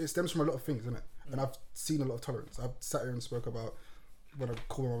stems from a lot of things, innit? And I've seen a lot of tolerance. I've sat here and spoke about when I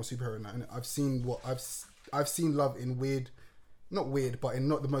call my mom a superhero and that, innit? I've seen love in not weird, but in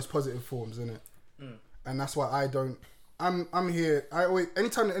not the most positive forms, innit? And that's why I'm here.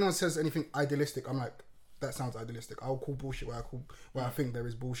 Anytime that anyone says anything idealistic, I'm like, that sounds idealistic. I'll call bullshit where I think there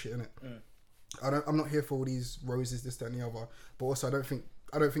is bullshit in it. I'm not here for all these roses, this, that, and the other. But also, I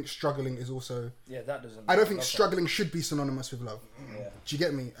don't think struggling is also. Yeah, that doesn't. I don't think struggling should be synonymous with love. Yeah. Do you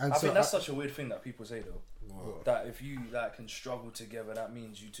get me? And I think that's such a weird thing that people say though. Whoa. That if you can struggle together, that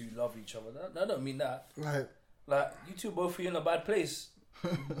means you two love each other. That don't mean that. Like you two both are in a bad place.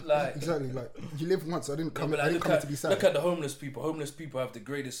 Like, Exactly. Like you live once. I didn't come. but I like, didn't come to be sad. look at the homeless people. Homeless people have the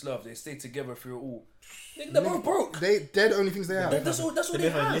greatest love. They stay together through it all. They're both broke. They're the only things they have. That's all They they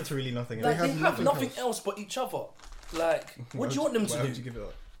have have. literally nothing. Like, else. they have nothing else but each other. Like, what do you want them Why to would you do? give it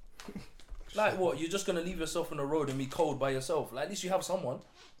up? Like, what? You're just gonna leave yourself on the road and be cold by yourself? Like, at least you have someone.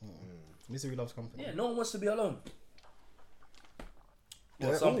 Misery loves company. Yeah, no one wants to be alone. Yeah,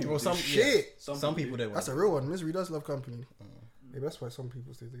 Well, some ooh, people. Well, some do. Shit. Some people don't. That's a real one. Misery does love company. Maybe that's why some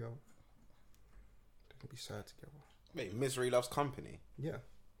people stay together. They can be sad together. Wait, misery loves company. Yeah.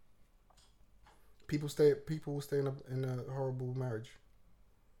 People stay in a horrible marriage.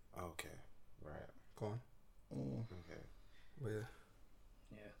 Okay, right. Go on. Okay. But yeah.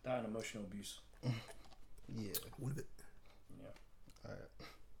 Yeah, that and emotional abuse. Yeah. All of it. Yeah.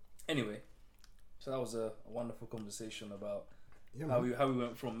 Anyway, so that was a wonderful conversation about Yeah, how man. we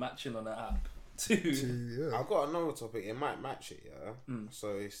went from matching on an app to Yeah. I've got another topic. It might match it, yeah.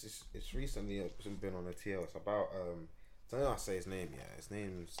 So it's recently been on the TL. It's about I don't know how to say his name. Yeah, his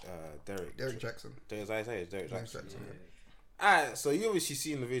name's Derek. Derek Jackson. As I say, it's Derek Derek Jackson. Jackson. Alright, so you obviously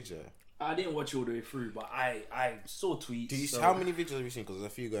seen the video. I didn't watch it all the way through, but I saw tweets. Do you so how many videos have you seen? Because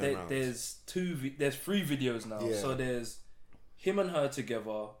there's a few going around. there's there's 3 videos now. Yeah. So there's him and her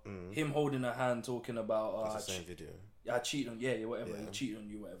together, him holding her hand, talking about It's the same video. I cheated on whatever, Yeah. he cheated on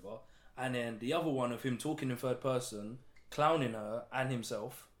you, whatever. And then the other one of him talking in third person, clowning her and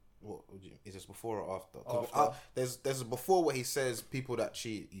himself. What would you, is this before or after? 'Cause, After. there's a before where he says people that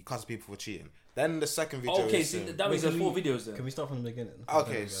cheat, you cuss people for cheating. Then the second video. Okay, is see him. that means there's 4 videos Can then. we start from the beginning?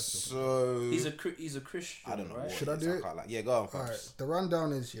 Okay, so He's a Christian. I don't know. right? What Should it I is. do it? can't like, yeah, go on. All right. Pops. The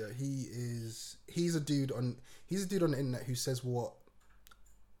rundown is he's a dude on the internet who says what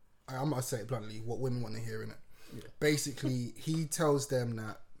I'm gonna say it bluntly, what women want to hear in it. Yeah. Basically, he tells them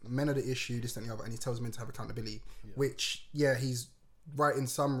that men are the issue, this and the other, and he tells men to have accountability. Which he's right in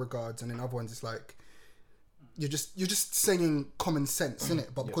some regards, and in other ones it's like you're just saying common sense in it,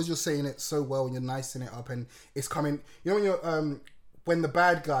 but because you're saying it so well and you're nicing it up and it's coming, you know, when you're when the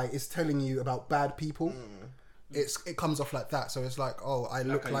bad guy is telling you about bad people, it comes off like that. So it's like, oh, I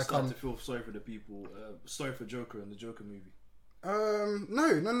look I like start I'm to feel sorry for the people. Sorry for Joker in the Joker movie.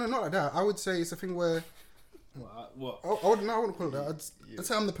 no, not like that. I would say it's a thing where What? I wouldn't call it that. I'd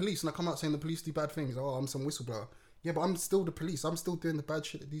say I'm the police and I come out saying the police do bad things. Oh, I'm some whistleblower. Yeah, but I'm still the police. I'm still doing the bad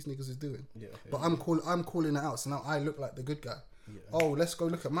shit that these niggas is doing. But I'm calling it out. So now I look like the good guy. Oh, let's go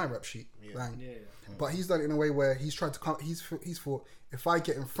look at my rap sheet. Bang. Yeah. But he's done it in a way where he's tried to come. He's thought if I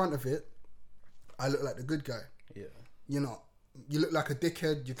get in front of it, I look like the good guy. Yeah. You're not. You look like a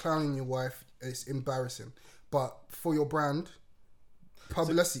dickhead. You're clowning your wife. It's embarrassing. But for your brand,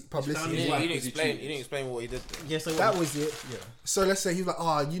 publicity. clowning You his didn't, wife you didn't because he explain. cheated. You didn't explain what he did. Then. Yeah. So That was it. Yeah. So let's say he's like,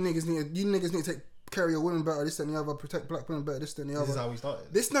 you niggas need to take care of your women better. This and the other. Protect black women better. This and the This is other. how we started.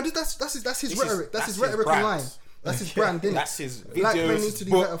 That's his This rhetoric. is- That's his that's his rhetoric brand. online. That's his brand, innit? That's his Black men videos, need to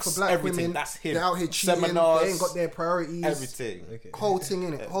do books, better for black everything. women. That's him. They're out here cheating. Seminars, They ain't got their priorities. everything. Okay. Whole thing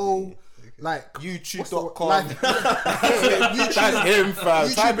in it. Whole like YouTube.com. YouTube, That's him, fam.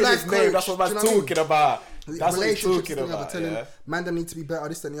 YouTube Type in his life name. That's coach, what do man's you know what I mean? talking about. That's what he's relationships, talking this and the other, about. telling Yeah. man them need to be better,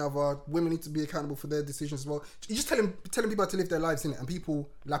 this and the other. Women need to be accountable for their decisions as well. You just telling people how to live their lives in it, and people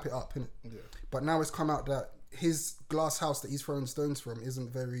lap it up in it. Yeah. But now it's come out that his glass house that he's throwing stones from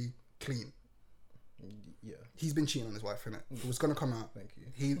isn't very clean. Yeah. He's been cheating on his wife, innit? It was gonna come out. Thank you.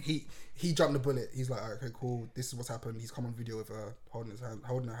 He jumped the bullet. He's like, okay, cool. This is what's happened. He's come on video with her holding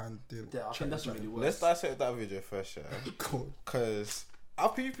her hand. Doing Yeah, I think that's really Let's worse. dissect that video first, yeah. cool. Because a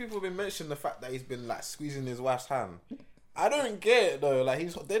few people have been mentioning the fact that he's been like squeezing his wife's hand. I don't get it though.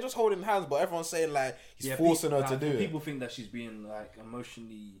 Like they're just holding hands, but everyone's saying like he's forcing her to do it. People think that she's being like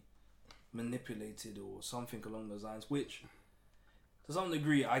emotionally manipulated or something along those lines, which to some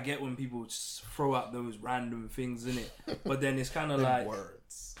degree I get when people just throw out those random things in it, but then it's kind of like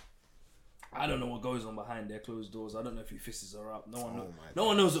Words. I don't know what goes on behind their closed doors. I don't know if he fists her up. No one knows. my No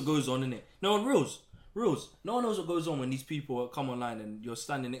one knows what goes on in it. No one rules. No one knows what goes on when these people come online and you're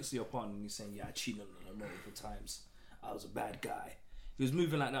standing next to your partner and you're saying, "Yeah, I cheated on her multiple times. I was a bad guy." He was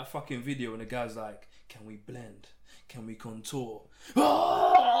moving like that fucking video, and the guy's like, "Can we blend? Can we contour?"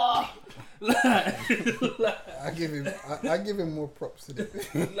 I give him more props to this.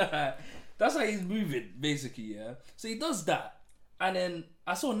 That's how he's moving, basically, yeah. So he does that, and then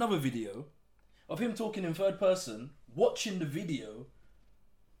I saw another video of him talking in third person, watching the video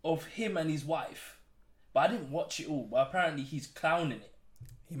of him and his wife, but I didn't watch it all. But apparently, he's clowning it.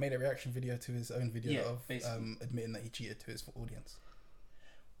 He made a reaction video to his own video Yeah, of basically. admitting that he cheated to his audience.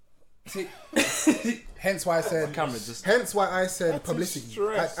 See, Hence why I said. camera just. Hence why I said publicity.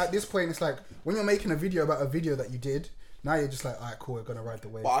 stress. At this point, it's like when you're making a video about a video that you did, Now you're just like, alright, cool, we're gonna ride the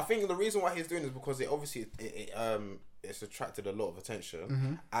wave. But I think the reason why he's doing it is because it's attracted a lot of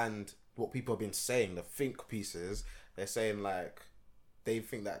attention, and what people have been saying, the think pieces, they're saying like they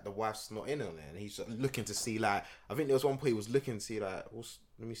think that the wife's not in on it, and he's just looking to see like, I think there was one point he was looking to see like,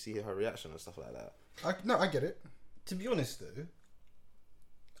 let me see her reaction and stuff like that. I get it. To be honest though,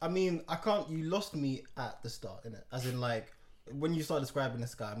 I mean, you lost me at the start, innit? As in like, when you start describing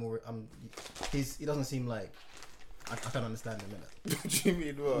this guy, he doesn't seem like, I can't understand him, innit? What do you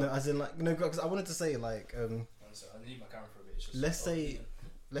mean? What? No, as in like, no, because I wanted to say like, I need my camera for a bit. It's just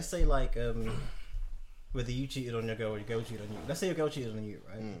let's say like, whether you cheated on your girl or your girl cheated on you. Let's say your girl cheated on you,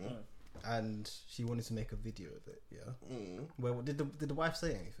 right? And she wanted to make a video of it, yeah? Well, did the wife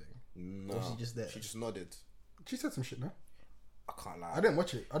say anything? No. Or was she just there? She just nodded. She said some shit, no? I can't lie. I didn't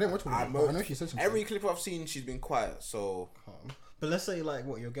watch it. I know she said something. Every clip I've seen, she's been quiet, so... But let's say like,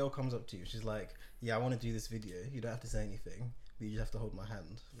 what, your girl comes up to you, she's like, yeah, I want to do this video. You don't have to say anything, but you just have to hold my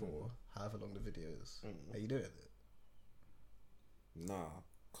hand for however long the video is. Are you doing it? Nah,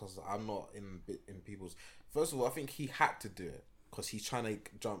 because I'm not in people's... First of all, I think he had to do it, because he's trying to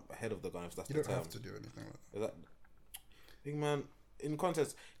jump ahead of the gun, if that's You the don't term. have to do anything like that. Is that... Big man, in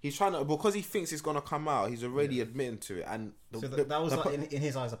context, he's trying to... Because he thinks it's going to come out, he's already admitting to it, and... that was like, in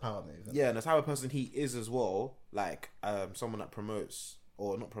his eyes, a power move. Yeah, and the type of person he is as well, like someone that promotes,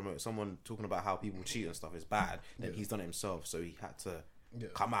 or not promotes, someone talking about how people cheat and stuff is bad, then he's done it himself, so he had to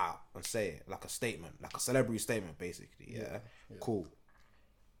come out and say it, like a statement, like a celebrity statement, basically, yeah. Cool.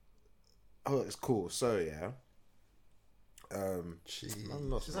 Oh, it's cool, so, yeah. Jeez.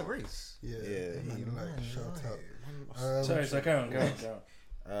 She's like Reese. Yeah. Man, like, shout out. Sorry, go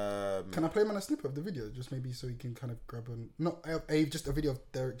on. Can I play him on a snippet of the video, just maybe so he can kind of grab just a video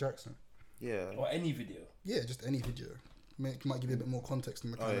of Derek Jackson? Yeah. Or any video. Yeah, just any video. Might give you a bit more context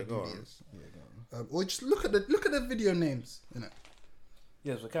in the kind of go on. videos. Or just look at the video names, you know.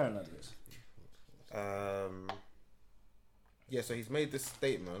 Yes, we're carrying on this. Yeah, so he's made this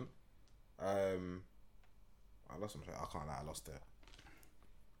statement. I lost something. I can't lie, I lost it.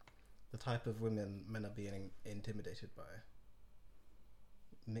 The type of women men are being intimidated by.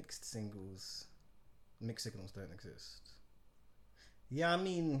 Mixed signals don't exist. Yeah, I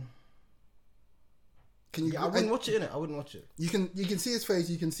mean, I wouldn't watch it, innit? I wouldn't watch it. You can see his face,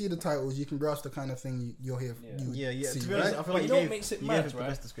 you can see the titles, you can grasp the kind of thing you're here. Yeah. See, To be honest, right? I feel But like you know you what makes it gave mad, the right?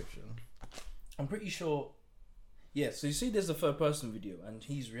 best description. I'm pretty sure. Yeah, so you see, there's a third person video, and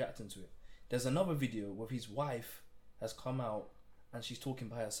he's reacting to it. There's another video where his wife has come out, and she's talking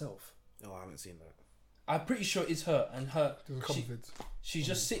by herself. Oh, I haven't seen that. I'm pretty sure it's her, and There's a couple vids. she's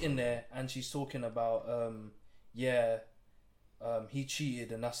just sitting there, and she's talking about, he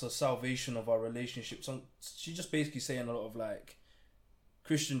cheated, and that's the salvation of our relationship. So she's just basically saying a lot of like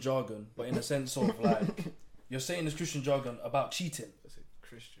Christian jargon, but in a sense of like you're saying this Christian jargon about cheating.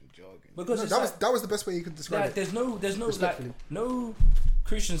 Christian jargon. Because No, it's that was the best way you could describe like, it. there's no like Respectfully. no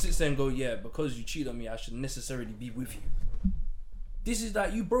Christian sits there and go, yeah, because you cheated on me, I should necessarily be with you. This is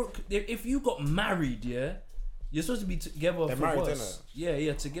like you broke. If you got married, yeah, you're supposed to be together They're for married, worse. innit?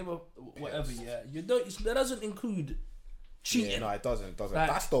 Yeah, together, whatever. Yeah, you don't. That doesn't include cheating. Yeah, no, it doesn't. Like, Like-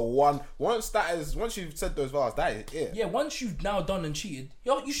 that's the one. Once you've said those vows, that is it. Yeah, once you've now done and cheated,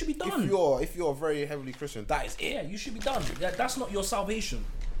 you should be done. If you're very heavily Christian, that is it. Yeah, you should be done. That's not your salvation.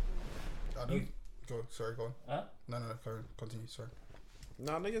 I don't. Go on. Huh? No, Karen, continue. Sorry.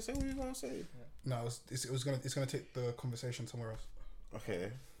 Nah, nigga, say what you gonna say. No, it's gonna take the conversation somewhere else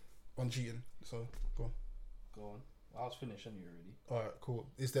Okay. on cheating. So go on. Go on. I was finished anyway already. All right, cool.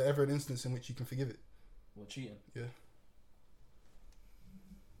 Is there ever an instance in which you can forgive it? Well, cheating. Yeah.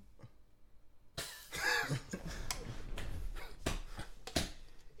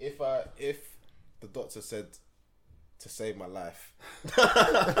 If the doctor said to save my life,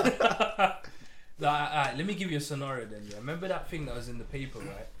 Let me give you a scenario then. Yeah, remember that thing that was in the paper,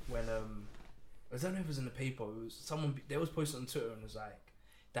 right? When I don't know if it was in the paper. It was someone. They was posted on Twitter and it was like,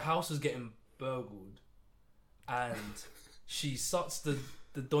 the house was getting burgled, and she sucks the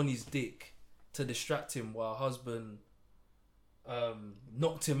Donny's dick to distract him while her husband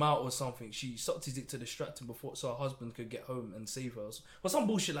knocked him out or something. She sucked his dick to distract him so her husband could get home and save her, or some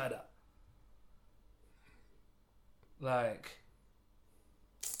bullshit like that. Like,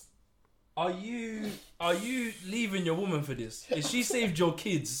 are you leaving your woman for this? If she saved your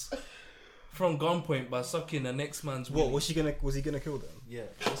kids from gunpoint by sucking the next man's What willy. was he gonna kill them? Yeah,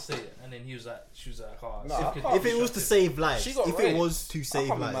 let's say it. And then she was like, oh, No, I can't If it was to save lives, She got if raped. it was to save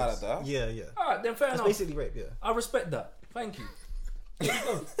can't be mad lives, at that. yeah. alright, then fair That's enough. basically rape, yeah. I respect that. Thank you. There you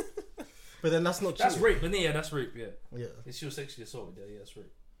go. But then that's not That's cheating. rape, but yeah, that's rape, yeah. Yeah. If she was sexually assaulted, yeah, that's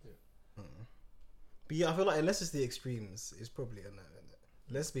rape. Yeah. But yeah, I feel like unless it's the extremes, it's probably a no.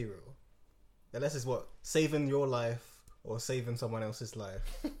 Let's be real. Unless it's what saving your life or saving someone else's life,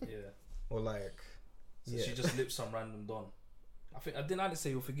 Yeah. or like, So yeah. she just lips some random don. I didn't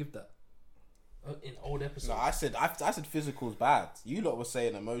say you'll forgive that in old episodes. No, I said physical's bad. You lot were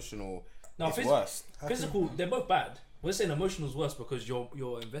saying emotional. No, it's worse. Physical, they're both bad. We're saying emotional's worse because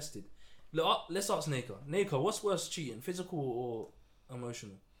you're invested. Look, let's ask Naka. Naka, what's worse, cheating, physical or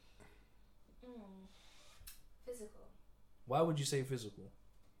emotional? Physical. Why would you say physical?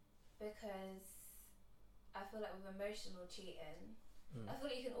 Because I feel like with emotional cheating, I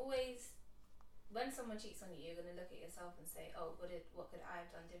feel like you can always, when someone cheats on you, you're gonna look at yourself and say, "Oh, what could I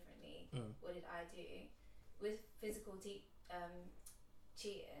have done differently? What did I do?" With physical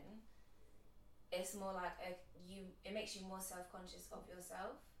cheating, it's more like it makes you more self-conscious of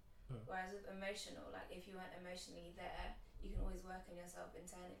yourself. Whereas with emotional, like if you weren't emotionally there, you can always work on yourself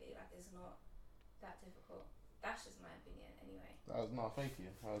internally. Like it's not that difficult. That's just my opinion, anyway. Thank you.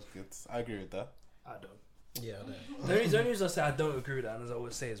 That was good. I agree with that. I don't. Yeah, I know. The only reason I say I don't agree with that, and as I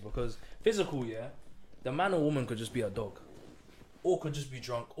always say, is because physical, yeah, the man or woman could just be a dog, or could just be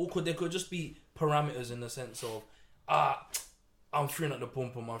drunk, or there could just be parameters in the sense of, I'm freeing up the pom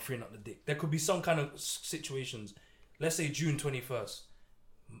pom, I'm freeing up the dick. There could be some kind of situations. Let's say June 21st.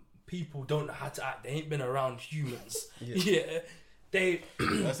 People don't know how to act. They ain't been around humans. Yeah.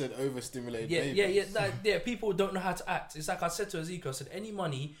 That's an overstimulated baby. Yeah. People don't know how to act. It's like I said to Ezekiel, I said, any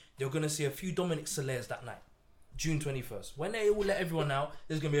money, they're going to see a few Dominic Solairs that night. June 21st. When they all let everyone out,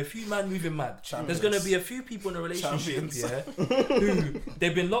 there's going to be a few man moving mad. There's going to be a few people in a relationship, who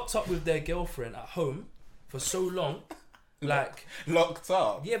they've been locked up with their girlfriend at home for so long. Like locked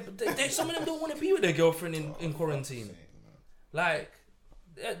up. Yeah, but some of them don't want to be with their girlfriend in quarantine. Like,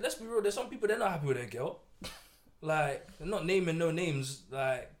 let's be real. There's some people they're not happy with their girl. Like, they're not naming no names.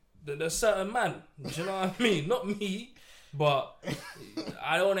 Like, there's certain man. Do you know what I mean? Not me, but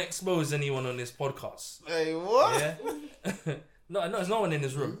I don't want to expose anyone on this podcast. Hey, what? Yeah. No, there's no one in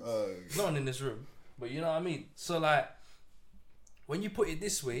this room. No one in this room. But you know what I mean. So like, when you put it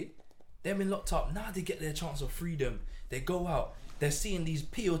this way, they've been locked up. Now they get their chance of freedom. They go out. They're seeing these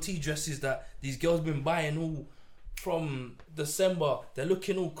POT dresses that these girls been buying all from December. They're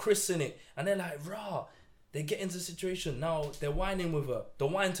looking all crisp in it. And they're like, rah. They get into the situation. Now they're whining with her. The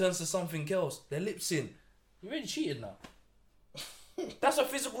wine turns to something else. Their lips in. You already cheated now. That's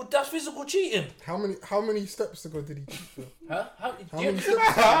physical cheating. How many steps ago did he cheat for? Huh? How many steps? You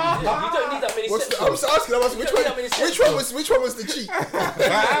don't need that many steps. I'm just asking. Which one was the cheat?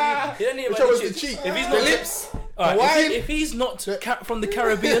 You don't need Which that one many was the cheat? If he's The not lips. Alright, wine? if he's not from the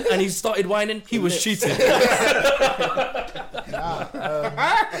Caribbean and he started whining, he was cheating.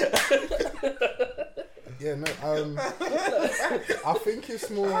 Yeah, no. I think it's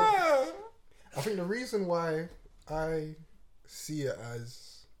more. I think the reason why I see it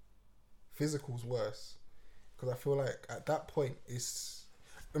as physical's worse, because I feel like at that point it's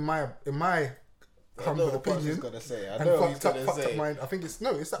in my humble opinion. Gonna say. I and know what he's fucked gonna up say. mind. I think it's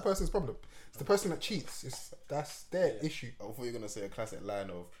that person's problem. It's the person that cheats. That's their issue. I thought you were gonna say a classic line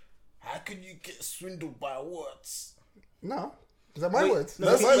of, "How can you get swindled by words?" No, is that my words? No,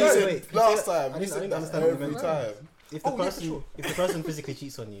 That's that's my what you words. said last time. I You didn't said that understand what you every meant. time. If the Oh, yeah, person, for sure. if the person physically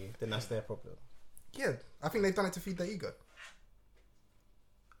cheats on you, then that's their problem. Yeah, I think they've done it to feed their ego.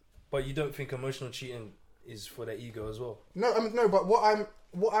 But you don't think emotional cheating is for their ego as well? No, I mean, no. But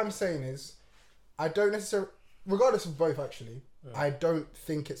what I'm saying is, I don't necessarily, regardless of both, actually, I don't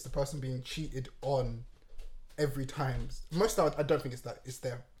think it's the person being cheated on every time. Most of the time, I don't think it's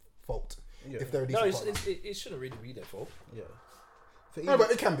their fault if they're a decent partner. it shouldn't really be their fault. Yeah. No,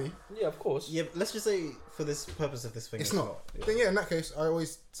 but it can be. Yeah, of course. Yeah, but let's just say for this purpose of this thing, It's not. Yeah. Then in that case,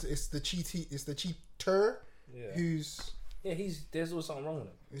 it's the cheater Yeah. who's Yeah, there's always something wrong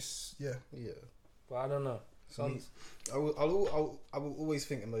with him. Yeah. But I don't know. I will always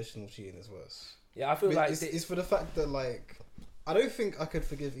think emotional cheating is worse. Yeah, I feel But like it's for the fact that like I don't think I could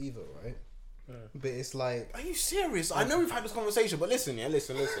forgive either, right? But it's like, Are you serious? I know we've had this conversation, but listen.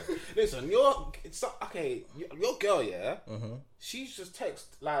 Listen. Your girl, yeah. She's just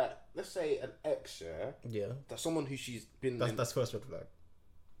text like, let's say an ex, yeah, that's someone who she's been. that's first red flag.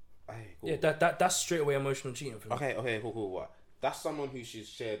 Hey, cool. yeah, that's straight away emotional cheating for me. Okay, cool. What? That's someone who she's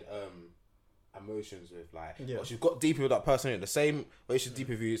shared emotions with, like, Yeah. or she's got deeper with that person. The same way she's deep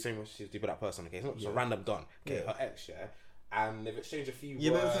with you, same way she's deep with that person. Okay, it's not just a random don. Okay, her ex, and they've exchanged a few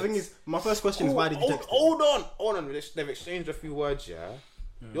Yeah, words. but the thing is, my first question is why did you text him? Hold on. They've exchanged a few words,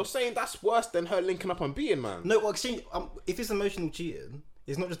 You're saying that's worse than her linking up on being, man? No, well, exchange. If it's emotional cheating,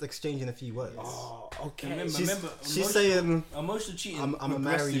 it's not just exchanging a few words. Oh, okay. Remember, She's saying, emotional cheating. I'm gonna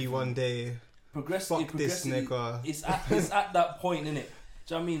marry you one day. progressively. Fuck this nigga. It's at that point, innit? Do you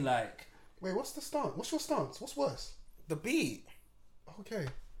know what I mean? Like, Wait, what's the stance? What's your stance? What's worse? The beat. Okay.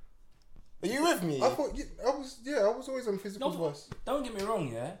 Are you with me? I thought I was always on physical's worse. don't get me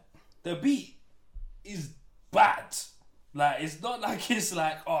wrong, yeah. The beat is bad. Like, it's not like it's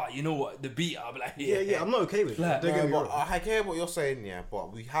like, oh, you know what? The beat, I'll be like, Yeah, I'm not okay with Like, it. Don't get me but wrong. I hear what you're saying, yeah.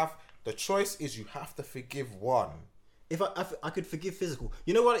 But we have the choice is you have to forgive one. If I could forgive physical,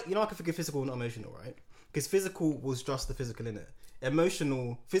 you know what? You know I could forgive physical, not emotional, right? Because physical was just the physical, innit?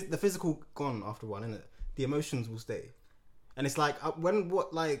 Emotional, the physical gone after one, innit? The emotions will stay. And it's like I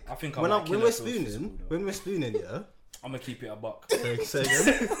think when we're spooning, yeah. I'm gonna keep it a buck. Say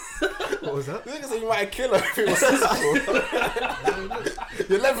again. What was that? The nigga said you might kill her if it was physical.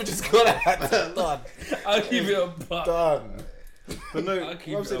 Your leverage is gone at done. I'll keep it a buck. Done. But no, I'll what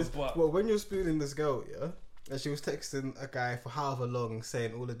keep I'm it saying a is, buck. well, when you're spooning this girl, yeah, and she was texting a guy for however long,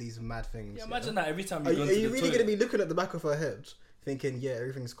 saying all of these mad things. Yeah, imagine that every time Are you go you to the really toilet. gonna be looking at the back of her head, thinking, yeah,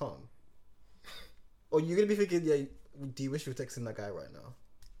 everything's calm? Or you're gonna be thinking, yeah, do you wish you were texting that guy right now?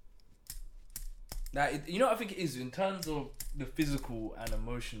 You know what I think it is in terms of the physical and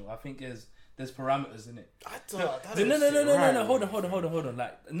emotional. I think there's parameters in it. I don't. No. Hold on.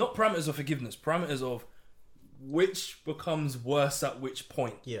 Like, not parameters of forgiveness. Parameters of which becomes worse at which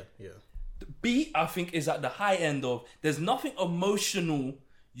point. Yeah. The beat, I think, is at the high end of there's nothing emotional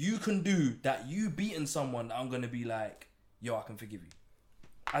you can do that you beating someone that I'm gonna be like, yo, I can forgive you.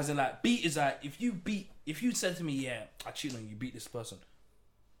 As in, like, beat is like if you said to me, yeah, I cheated on you, beat this person,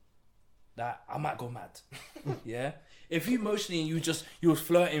 that I might go mad. Yeah. If you emotionally and you was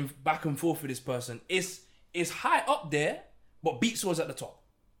flirting back and forth with this person, it's high up there, but beats always at the top.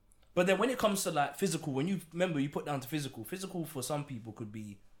 But then when it comes to like physical, when you put down to physical for some people could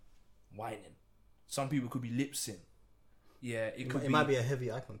be whining, some people could be lip sync. Yeah, it might be a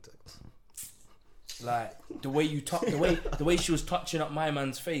heavy eye contact. Like the way you the way she was touching up my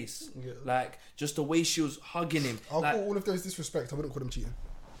man's face, like just the way she was hugging him. I'll like, call all of those disrespect. I wouldn't call them cheating.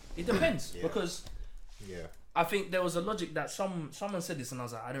 It depends because Yeah. I think there was a logic that someone said this and I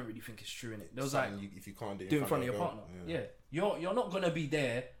was like, I don't really think it's true in it. There was like, if you can't do in front of your partner. Yeah. You're not gonna be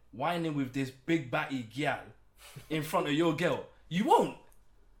there whining with this big batty gal in front of your girl. You won't.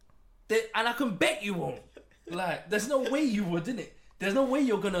 And I can bet you won't. Like, there's no way you would, innit? There's no way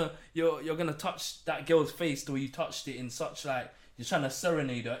you're gonna touch that girl's face the way you touched it in such like you're trying to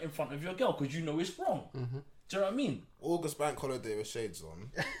serenade her in front of your girl because you know it's wrong. Mm-hmm. Do you know what I mean? August bank holiday with shades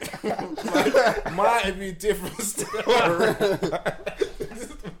on. might be different story.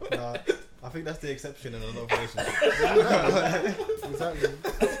 Nah, I think that's the exception in a lot of relationships. Exactly.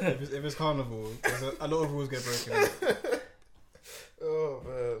 If it's carnival, a lot of rules get broken. Oh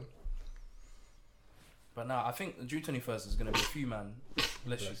man. But now I think June 21st is gonna be a few man.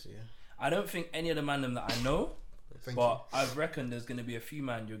 Bless you. I don't think any of the man them that I know, but I reckon there's gonna be a few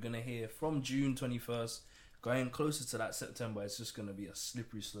man you're gonna hear from June 21st going closer to that September. It's just gonna be a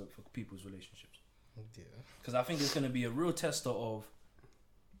slippery slope for people's relationships. Because I think it's gonna be a real tester of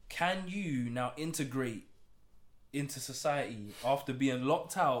can you now integrate into society after being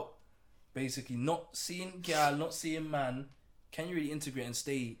locked out, basically not seeing gal, not seeing man. Can you really integrate and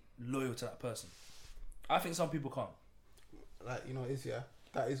stay loyal to that person? I think some people can't. Like, you know,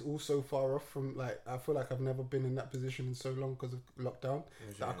 that is all so far off from, like, I feel like I've never been in that position in so long because of lockdown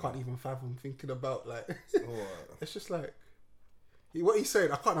that I can't even fathom thinking about, like, it's just like, what he's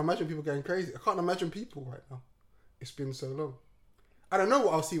saying, I can't imagine people going crazy. I can't imagine people right now. It's been so long. I don't know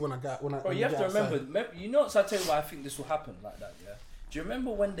what I'll see when I get, when I Bro, you have to remember, you know, so I tell you why I think this will happen like that, yeah? Do you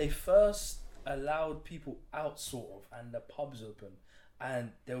remember when they first allowed people out, sort of, and the pubs open,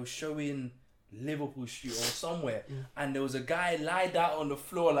 and they were showing Liverpool Street or somewhere, and there was a guy lied out on the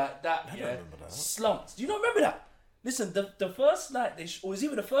floor like that, slumped. Do you not remember that? Listen, the first night, it was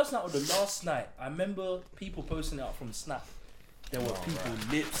either the first night or the last night, I remember people posting it out from Snap. There were people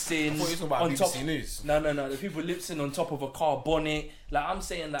lip-sync on top. News. No. The people lip-sync on top of a car bonnet. Like, I'm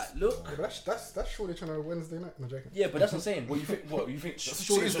saying, like, look. Yeah, that's surely trying to Wednesday night. No joking. Yeah, but that's what I'm saying. What you think? What you think?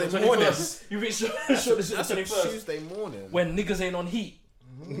 Surely it's Tuesday the morning. 21st? You think surely it's the That's a 21st? Tuesday morning. When niggas ain't on heat.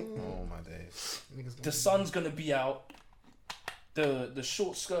 Oh my days. The sun's gonna be out. The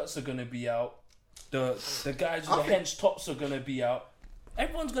short skirts are gonna be out. The guys with the hench tops are gonna be out.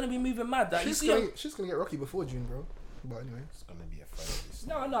 Everyone's gonna be moving mad. That She's gonna get rocky before June, bro. But anyway, It's gonna be a phase.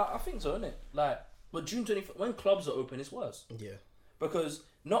 No, I think so, innit? Like, but June 25th, when clubs are open, it's worse. Yeah. Because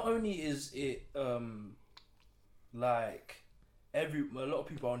not only is it like a lot of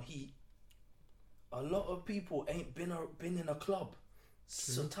people are on heat, a lot of people ain't been in a club.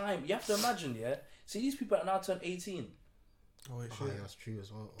 So time you have to imagine, yeah. See, these people are now turned 18. Oh, wait, Oh, yeah, that's true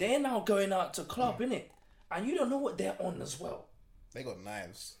as well. They're now going out to club, innit? And you don't know what they're on as well. They got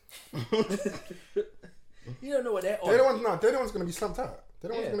knives. You don't know what they're on. They're the ones. No, they're the ones going to be slumped out. They're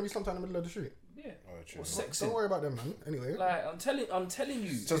the ones Yeah. going to be slumped out in the middle of the street. Yeah. Oh, true. Or sexing. Don't worry about them, man. Anyway, Like I'm telling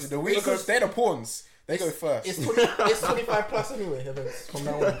you. So the weakest, they're the pawns. They go first. it's 25 plus anyway. Events from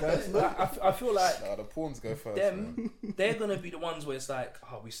now on, guys. Like, I feel like Nah, the pawns go first. man. they're gonna be the ones where it's like,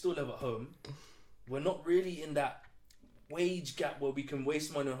 oh, we still live at home. We're not really in that wage gap where we can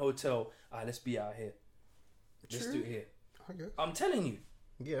waste money on hotel. Let's be out here. Let's True. do it here. I guess. I'm telling you.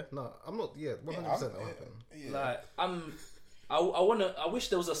 Yeah, no, I'm not. Yeah, 100% Yeah, that'll happen. Yeah. Like I wish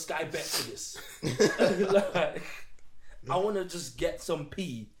there was a Sky Bet to this. Like, I wanna just get some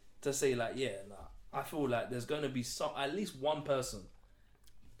P to say like, yeah, nah. I feel like there's gonna be at least one person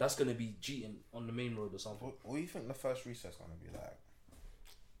that's gonna be cheating on the main road or something. What do you think the first recess gonna be like?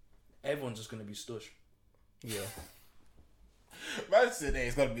 Everyone's just gonna be stush. Yeah. Man said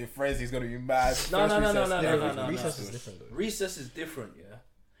he's gonna be friends. He's gonna be mad. No. Recess is different though. Recess is different, yeah,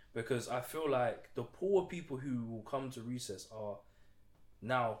 because I feel like the poor people who will come to recess are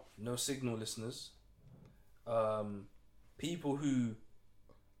now no signal listeners, people who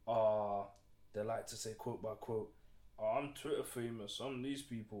are, they like to say quote by quote, oh, I'm Twitter famous, I'm these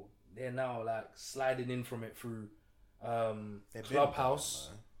people. They're now like sliding in from it through Clubhouse.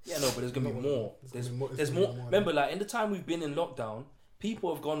 Yeah, no, but there's gonna be more. There's more. Remember, like in the time we've been in lockdown,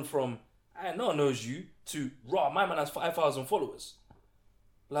 people have gone from no one knows you to raw. My man has 5,000 followers.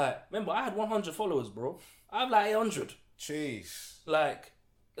 Like, remember, I had 100 followers, bro. I have like 800. Jeez. Like,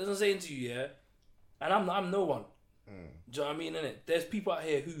 as I'm saying to you, yeah, and I'm no one. Do you know what I mean? Innit? There's people out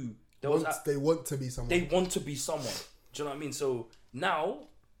here who They want to be someone. they want to be someone. Do you know what I mean? So now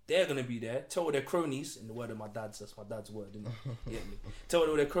they're gonna be there. Tell their cronies, in the word of my dad's. That's my dad's word. Didn't you get me? Tell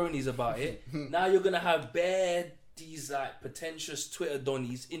all their cronies about it. Now you're gonna have these like pretentious Twitter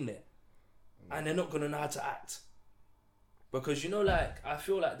donnies in there, and they're not gonna know how to act. Because you know, like I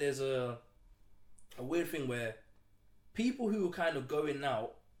feel like there's a weird thing where people who were kind of going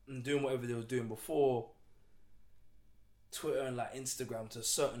out and doing whatever they were doing before Twitter and like Instagram to a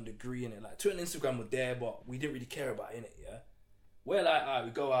certain degree in it. Like Twitter and Instagram were there, but we didn't really care about it, yeah. We're like, alright,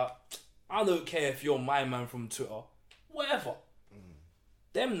 we go out. I don't care if you're my man from Twitter, whatever.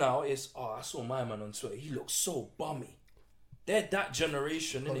 Them now is, I saw my man on Twitter. He looks so bummy. They're that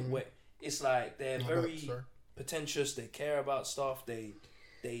generation, innit? Where it's like they're very pretentious. They care about stuff. They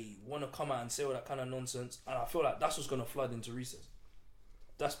want to come out and say all that kind of nonsense. And I feel like that's what's gonna flood into recess.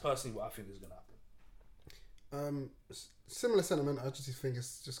 That's personally what I think is gonna happen. Similar sentiment. I just think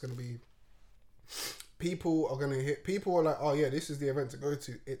it's just going to be people are going to hit. People are like, oh yeah, this is the event to go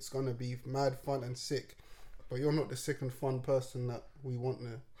to. It's going to be mad fun and sick, but you're not the sick and fun person that we want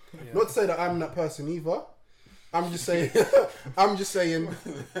to. Yeah. Not to say that I'm that person either. I'm just saying. I'm just saying.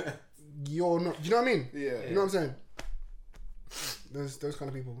 You're not. Do you know what I mean? Yeah. You know what I'm saying? There's those kind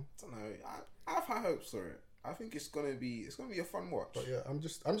of people. I don't know. I've high hopes for it. I think it's gonna be a fun watch. But yeah, I'm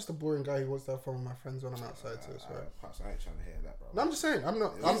just a boring guy who wants to have fun with my friends when I'm outside too. So. Perhaps I ain't trying to hear that, bro. No, I'm just saying. I'm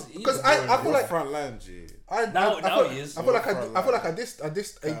not. Because I feel like front line, G. Now he is. I feel like I dissed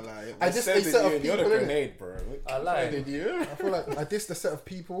a set of people. You're the grenade, bro. I lied. Did you? I feel like I dissed a set of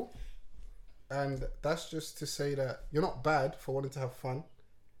people, and that's just to say that you're not bad for wanting to have fun.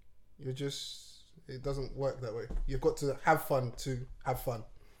 You're just, it doesn't work that way. You've got to have fun to have fun.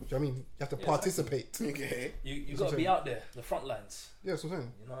 Do you know what I mean? You have to participate. Okay. You got to be out there, the front lines. Yeah, that's what I'm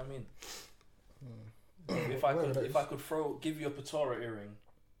saying. You know what I mean? If I could give you a Patora earring,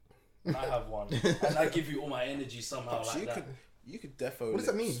 I have one, and I give you all my energy somehow like that. You could defo. What does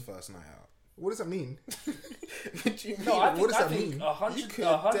that mean? First night out. What does that mean? What do you mean? No, I What does that think mean? 100. You could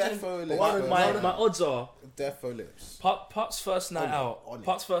 100 defo my lips. odds are Defo lips. Pup's first night out. on it.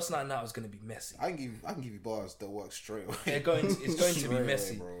 Pup's first night out is going to be messy. I can give you bars that work straight away. It's going to be Straight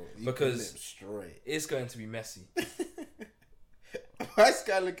messy, away, bro. You because can lip straight. it's going to be messy. Why is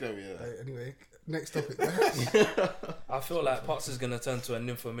guy looking at me? Anyway, next topic. I feel like Pops is going to turn to a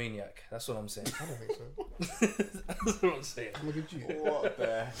nymphomaniac. That's what I'm saying. I don't think so. That's what I'm saying. I'm a good Jew. What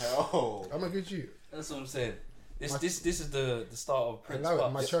the hell? I'm a good Jew. That's what I'm saying. This is the start of I Prince allow it.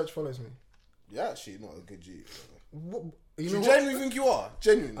 Pups. My church follows me. You're actually not a good G. What, You you know what? genuinely think you are?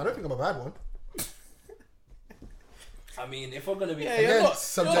 Genuinely? I don't think I'm a bad one. I mean, if we're going to be... Yeah, Again, you're not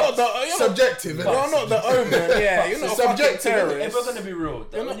subjective. You're innit? not the owner. Yeah, you're not a fucking Subjective, terrorist. If we're going to be real,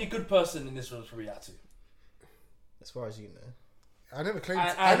 the only good person in this room is probably Atu. As far as you know. I never claimed.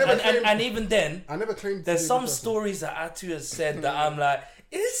 And even then, I never claimed. to there's be a some good person. stories that Atu has said that I'm like,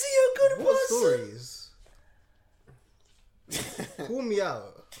 is he a good What person? stories? Call me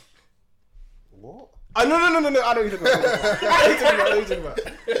out. What? No. I don't even know. I don't even know. Yeah,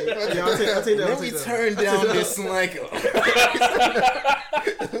 I'll take that. Let me turn down this mic.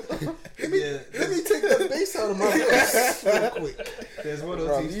 Let me take the bass out of my voice real quick. There's one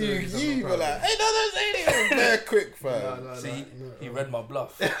or two stories. You were like, hey, no, don't say anything. Very quick, fam. See, he read my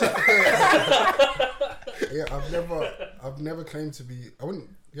bluff. Yeah, I've never claimed to be. I've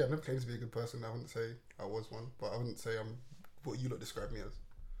never claimed to be a good person. I wouldn't say I was one, but I wouldn't say I'm what you lot describe me as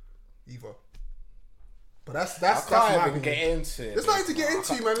either. But that's I can't my even get into it. There's nothing to get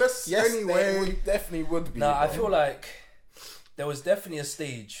into, man. Anyway, definitely would be. Nah, I feel like there was definitely a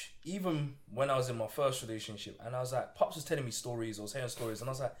stage, even when I was in my first relationship, and I was like, Pops was telling me stories, or saying stories, and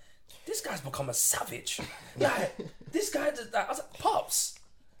I was like, this guy's become a savage. Like, this guy just, like, I was like, Pops.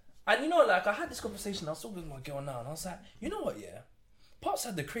 And you know, like, I had this conversation, I was talking with my girl now, and I was like, you know what, yeah? Pops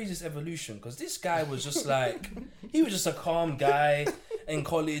had the craziest evolution, because this guy was just like, he was just a calm guy in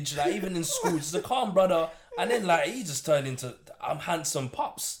college, like, even in school, just a calm brother, and then, like, he just turned into, I'm handsome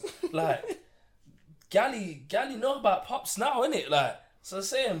Pops. Like, Gally know about Pops now, innit? Like, so I'm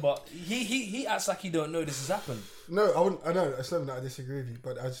saying, but he acts like he don't know this has happened. No, I wouldn't. I know it's not that I disagree with you,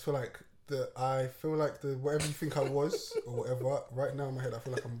 but I just feel like whatever you think I was or whatever. Right now in my head, I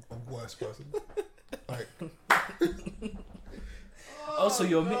feel like I'm a worse person. Like, Also,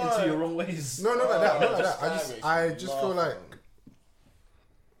 you're admitting to your wrong ways. no, not like that. I just feel like,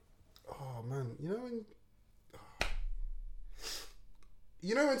 oh man,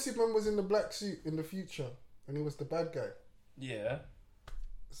 you know when Superman was in the black suit in the future and he was the bad guy. Yeah.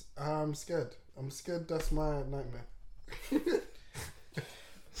 I'm scared. That's my nightmare.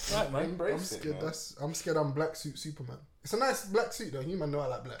 Right, man. Embrace I'm scared. it, man. I'm scared. I'm black suit Superman. It's a nice black suit though. You man know I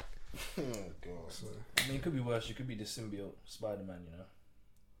like black. Oh god. So, I mean, it could be worse. You could be the symbiote Spider-Man, you know.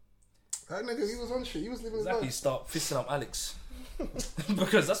 that nigga, he was on shit. He was living Exactly. his life. Start fisting up Alex.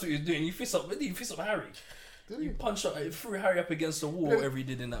 Because that's what you're doing. You fist up Harry. Did You he? punch up, threw Harry up against the wall, whatever he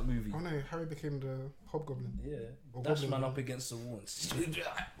did in that movie. Oh no, Harry became the Hobgoblin. Yeah, Or dash Goblin. man up against the wall. I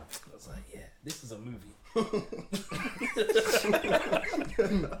was like, yeah, this is a movie.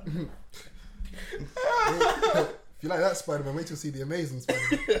 If you like that Spider-Man, wait till you see the Amazing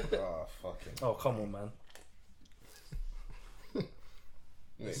Spider-Man. Oh fucking. Oh, come on, man.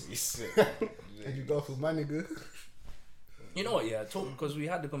 Make me sick. Andrew Garfield, my nigga. You know what? Yeah, because we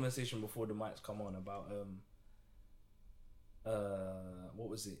had the conversation before the mics come on about what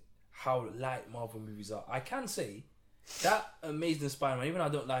was it? How light Marvel movies are. I can say that Amazing Spider-Man, even though I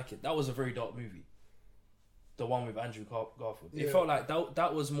don't like it, that was a very dark movie. The one with Andrew Garfield. It Yeah. felt like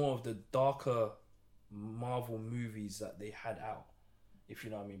that was more of the darker Marvel movies that they had out, if you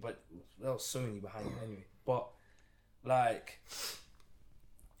know what I mean. But there was so many behind it anyway. But like,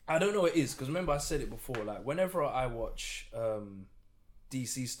 I don't know what it is, because remember I said it before, like whenever I watch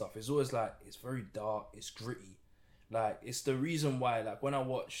DC stuff, it's always like, it's very dark, it's gritty. Like, it's the reason why, like, when I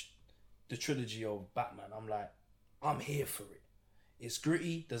watched the trilogy of Batman, I'm like, I'm here for it. It's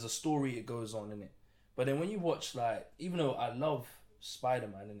gritty, there's a story, it goes on in it. But then when you watch, like, even though I love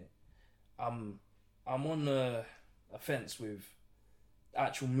Spider-Man in it, I'm on the fence with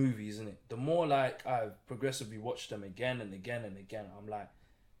actual movies in it. The more like I've progressively watched them again and again and again, I'm like,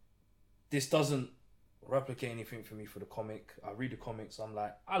 this doesn't replicate anything for me for the comic. I read the comics, I'm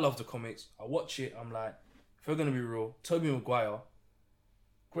like, I love the comics. I watch it, I'm like, if we're gonna be real, Tobey Maguire,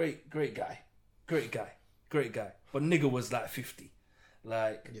 great guy. But nigga was like 50.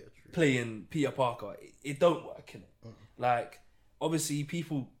 Like, playing Peter Parker, it don't work, innit? Like, obviously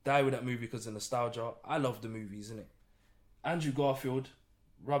people die with that movie because of nostalgia. I love the movies, innit? Andrew Garfield,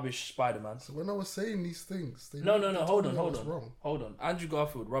 rubbish Spider-Man. So when I was saying these things, No, hold on. Wrong. Hold on. Andrew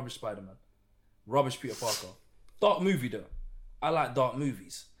Garfield, rubbish Spider-Man. Rubbish Peter Parker. Dark movie though. I like dark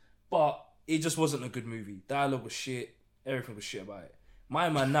movies. But it just wasn't a good movie. Dialogue was shit. Everything was shit about it. My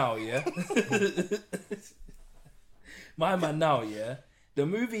Man Now, yeah? My Man Now, yeah? The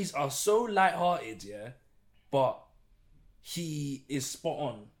movies are so light-hearted, yeah? But he is spot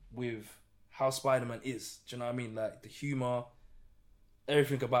on with how Spider-Man is. Do you know what I mean? Like, the humour,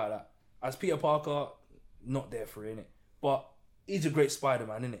 everything about that. As Peter Parker, not there for it, innit? But he's a great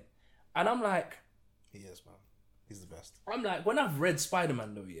Spider-Man, innit? And I'm like... He is, man. He's the best. I'm like, when I've read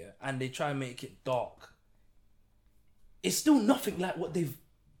Spider-Man though, yeah, and they try and make it dark, it's still nothing like what they've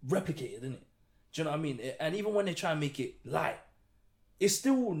replicated, isn't it? Do you know what I mean? And even when they try and make it light, it's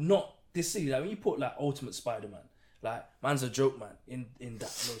still not this silly. Like when you put like Ultimate Spider-Man, like man's a joke man in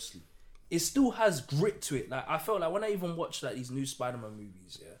that mostly. It still has grit to it. Like I felt like when I even watch like these new Spider-Man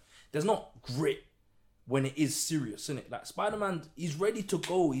movies, yeah, there's not grit when it is serious, innit? Like Spider-Man, he's ready to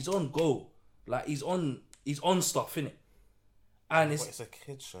go. He's on go. Like he's on stuff, innit? And But it's a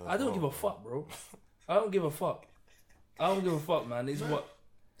kid show. I don't give a fuck, bro. I don't give a fuck. I don't give a fuck, man. It's what,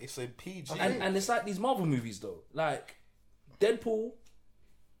 It's a PG. and it's like these Marvel movies though. Like Deadpool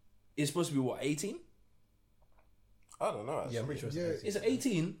is supposed to be what, 18? I don't know. Actually. Yeah, I'm pretty sure it's Yeah. amazing. It's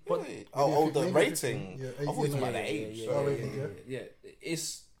 18, but Oh, the maybe rating. 15. Yeah, I thought it was about the yeah, age. yeah, sorry. rating, yeah.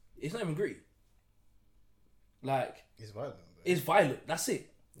 It's not even gritty. Like It's violent. Though. it's violent. That's it.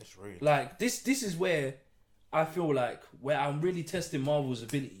 It's real. Like this is where I feel like where I'm really testing Marvel's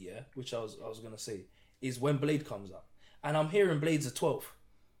ability, yeah, which I was gonna say, is when Blade comes out. And I'm hearing Blade's a 12.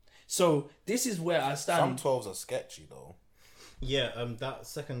 So this is where I Some stand. 12s are sketchy though. Yeah, that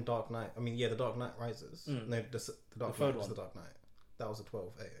second Dark Knight. I mean, yeah, the Dark Knight Rises. No, the Dark third Knight was one. the Dark Knight. That was a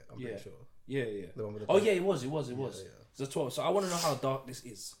 12. I'm Yeah. pretty sure. Yeah, yeah. The one with the Oh dog. yeah, it was. Yeah. It's a 12. So I want to know how dark this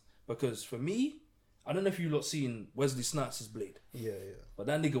is. Because for me, I don't know if you lot seen Wesley Snipes' Blade. Yeah. But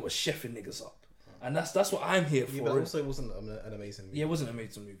that nigga was chefing niggas up. And that's what I'm here for. Yeah, but also it wasn't an amazing movie. Yeah, it wasn't an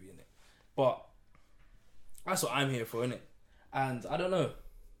amazing movie, innit? But that's what I'm here for, innit? And I don't know.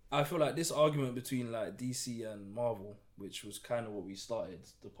 I feel like this argument between like DC and Marvel, which was kind of what we started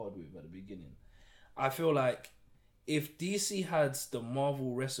the pod with at the beginning, I feel like if DC had the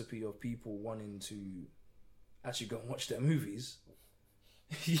Marvel recipe of people wanting to actually go and watch their movies,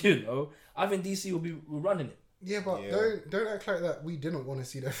 you know, I think DC will be running it. Yeah, but Yeah. don't act like that. We didn't want to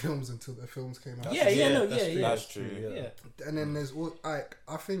see their films until their films came out. Yeah, that's true. That's true. Yeah. And then there's all like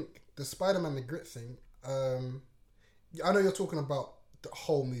I think the Spider-Man the grit thing. I know you're talking about the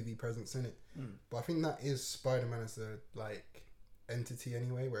whole movie presence in it, but I think that is Spider-Man as a like entity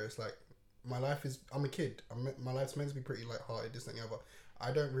anyway. Where it's like I'm a kid. My life's meant to be pretty light-hearted, this and the other.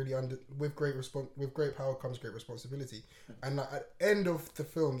 I don't really with great power comes great responsibility, and like at the end of the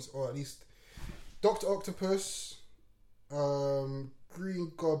films, or at least Doctor Octopus,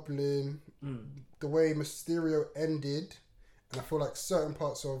 Green Goblin, the way Mysterio ended, and I feel like certain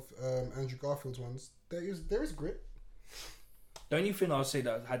parts of Andrew Garfield's ones, there is grit. The only thing I'll say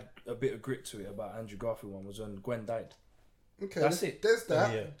that had a bit of grit to it about Andrew Garfield one was when Gwen died. Okay, That's it. There's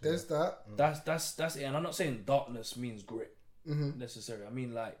that. Yeah. There's that. That's it. And I'm not saying darkness means grit necessarily. I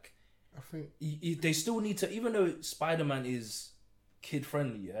mean like I think. they still need to, even though Spider-Man is kid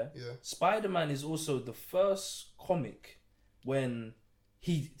friendly, yeah. Spider-Man is also the first comic when a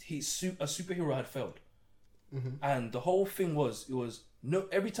superhero had failed, and the whole thing was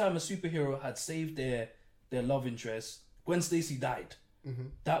every time a superhero had saved their love interest, Gwen Stacy died.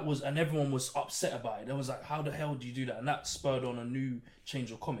 That was, and everyone was upset about it. They was like, how the hell do you do that? And that spurred on a new change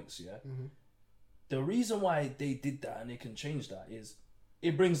of comics. Yeah. The reason why they did that and they can change that is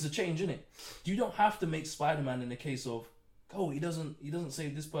it brings the change in it. You don't have to make Spider-Man in the case of, oh, he doesn't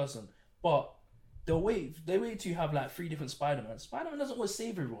save this person, but they wait till you have like 3 different Spider-Man. Spider-Man doesn't always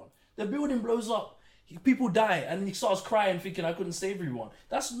save everyone. The building blows up, people die, and he starts crying thinking I couldn't save everyone.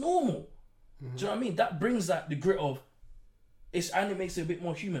 That's normal. Do you know what I mean? That brings that the grit of and it makes it a bit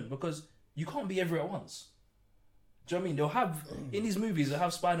more human because you can't be everywhere at once. Do you know what I mean? They'll have in these movies they'll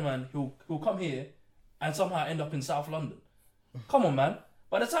have Spider-Man who'll come here and somehow end up in South London. Come on, man.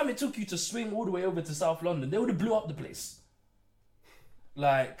 By the time it took you to swing all the way over to South London, they would have blew up the place.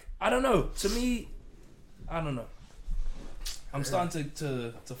 Like, I don't know. To me, I don't know. I'm starting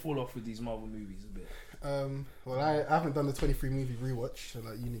to fall off with these Marvel movies a bit. Well, I haven't done the 23 movie rewatch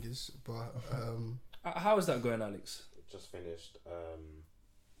like you niggas, but How is that going, Alex? Just finished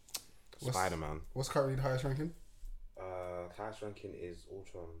What's- Spider-Man. what's currently the highest ranking? Highest ranking is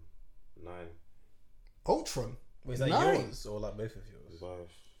Ultron 9. Ultron. Wait, is that 9? yours or like both of yours? Both.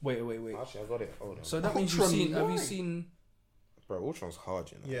 Wait. Actually, I got it. Hold on. So that means Ultron have you 9. seen? Bro, Ultron's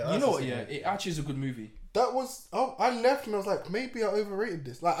hard, you know. Yeah, You know what? Yeah, it actually is a good movie. That was. Oh, I left and I was like, maybe I overrated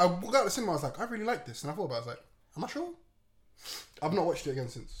this. Like, I got out the cinema, I was like, I really like this, and I thought about it, I was like, am I sure? I've not watched it again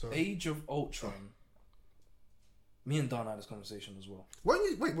since. So. Age of Ultron. Me and Don had this conversation as well.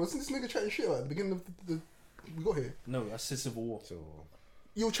 Wait, wasn't this nigga chatting shit at the beginning of the we got here? No, that's Civil War. So,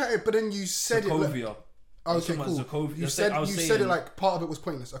 You were chatting, but then you said it. Like, Sokovia. okay, Someone- cool. Sokovia. You I said was you said saying- it like part of it was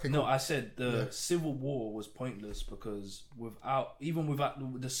pointless. Okay, No, cool. I said the Yeah. Civil War was pointless because without the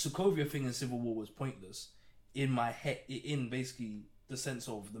Sokovia thing in Civil War was pointless in my head, in basically the sense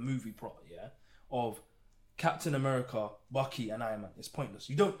of the movie plot, yeah, of Captain America, Bucky, and Iron Man. It's pointless.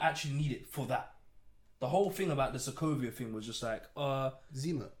 You don't actually need it for that. The whole thing about the Sokovia thing was just like,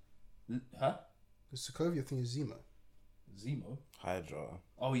 Zima. huh? The Sokovia thing is Zima. Zemo. Hydra.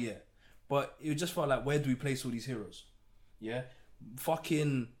 Oh yeah, but it just felt like, where do we place all these heroes? Yeah,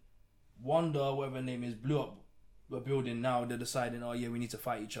 fucking Wanda, whatever her name is, blew up a building. Now they're deciding, oh yeah, we need to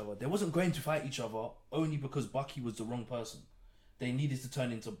fight each other. They wasn't going to fight each other only because Bucky was the wrong person. They needed to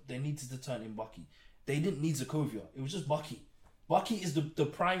turn in Bucky. They didn't need Sokovia. It was just Bucky. Bucky is the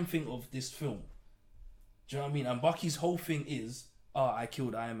prime thing of this film. Do you know what I mean? And Bucky's whole thing is, I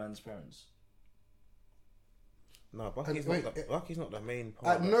killed Iron Man's parents. No, Bucky's not the main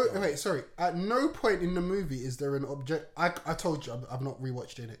part. At no point in the movie is there an object. I told you I've not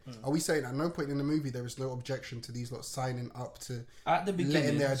rewatched it. Are we saying at no point in the movie there is no objection to these lot signing up to at the beginning?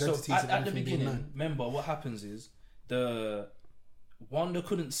 Letting their identities so and at the everything be beginning, known? remember what happens is the Wanda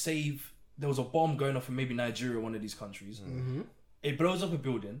couldn't save. There was a bomb going off in maybe Nigeria, one of these countries. Mm-hmm. It blows up a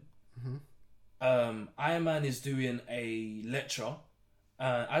building. Iron Man is doing a lecture.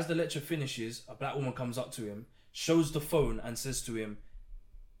 As the lecture finishes, a black woman comes up to him, shows the phone and says to him,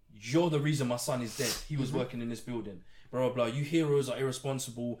 "You're the reason my son is dead. He was working in this building. Blah, blah, blah. You heroes are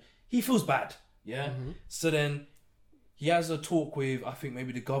irresponsible." He feels bad. Yeah? So then he has a talk with, I think,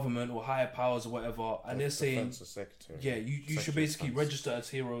 maybe the government or higher powers or whatever. And they're saying, yeah, you should basically register as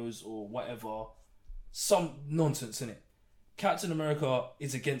heroes or whatever. Some nonsense in it. Captain America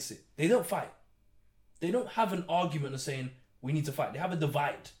is against it. They don't fight. They don't have an argument of saying, we need to fight. They have a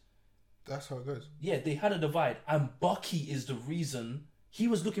divide. That's how it goes. Yeah, they had a divide, and Bucky is the reason. He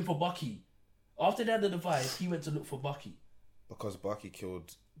was looking for Bucky. After they had the divide, he went to look for Bucky. Because Bucky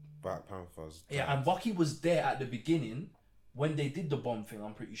killed Black Panther's dad. Yeah, and Bucky was there at the beginning when they did the bomb thing,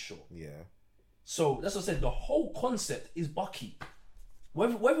 I'm pretty sure. Yeah. So that's what I said. The whole concept is Bucky.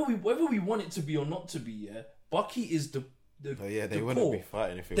 Whether we want it to be or not to be, yeah, Bucky is the they wouldn't be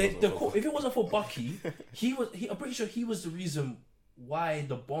fighting if if it wasn't for Bucky, I'm pretty sure he was the reason why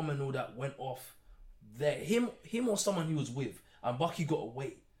the bomb and all that went off there. Him or someone he was with, and Bucky got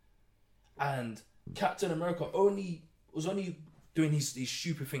away. And Captain America was only doing his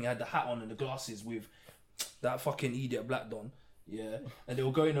stupid thing. He had the hat on and the glasses with that fucking idiot Black Don. Yeah. And they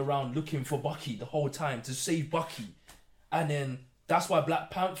were going around looking for Bucky the whole time to save Bucky. And then that's why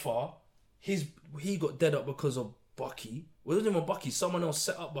Black Panther, he got dead up because of Bucky. Well, it wasn't even Bucky. Someone else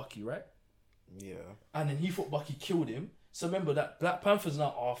set up Bucky, right? Yeah. And then he thought Bucky killed him. So remember that Black Panther's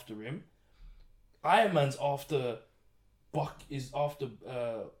not after him. Iron Man's after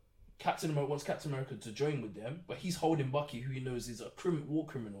Captain America wants Captain America to join with them, but he's holding Bucky, who he knows is a war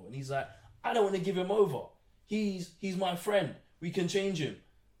criminal, and he's like, I don't want to give him over. He's my friend. We can change him.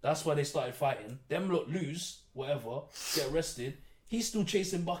 That's why they started fighting. Them lot lose, whatever, get arrested. He's still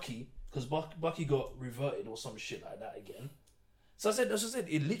chasing Bucky because Bucky got reverted or some shit like that again. So I said,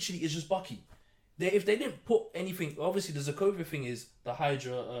 it literally is just Bucky. If they didn't put anything, obviously the Sokovia thing is the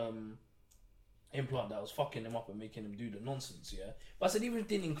Hydra implant that was fucking him up and making him do the nonsense, yeah. But I said even if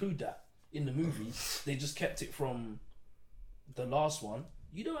they didn't include that in the movie, they just kept it from the last one.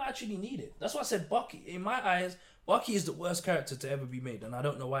 You don't actually need it. That's why I said Bucky. In my eyes, Bucky is the worst character to ever be made, and I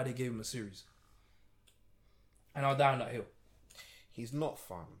don't know why they gave him a series. And I'll die on that hill. He's not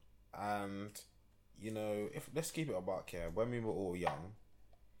fun, and let's keep it a buck here. When we were all young,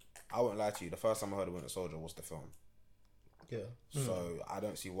 I won't lie to you. The first time I heard of Winter Soldier was the film. Yeah. So I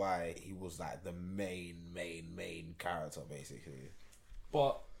don't see why he was like the main character, basically.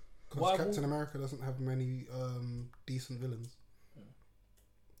 But because Captain America doesn't have many decent villains.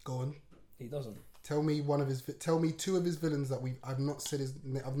 Go on. He doesn't. Tell me two of his villains that I've not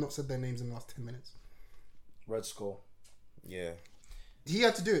said their names in the last 10 minutes. Red Skull. Yeah. He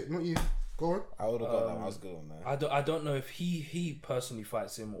had to do it, not you. Go on. I would have got that. I was good on that. I don't know if he personally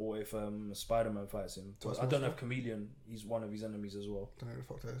fights him or if Spider-Man fights him. I don't know if Chameleon, he's one of his enemies as well. Don't know who the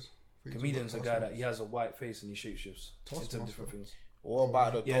fuck that is. Chameleon's a guy that he has a white face and he shapeshifts into different things. What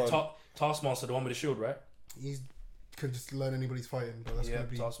about the Don? Taskmaster, the one with the shield, right? He can just learn anybody's fighting, but that's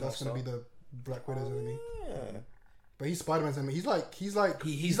gonna be the Black Widow's enemy. Yeah. But he's Spider-Man's enemy. He's like the like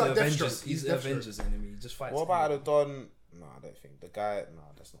Avengers. He's the Avengers enemy. He just fights. What about the Don? No, I don't think the guy. No,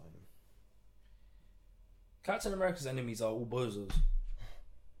 that's not him. Captain America's enemies are all bozos.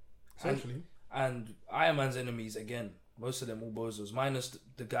 Essentially. And Iron Man's enemies, again, most of them all bozos. Minus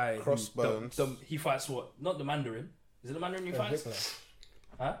the guy Crossbones. He fights what? Not the Mandarin. Is it the Mandarin he fights? Whiplash.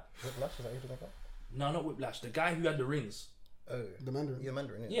 Huh? Whiplash, is that who did that? No, not Whiplash. The guy who had the rings. Oh, the Mandarin. Yeah,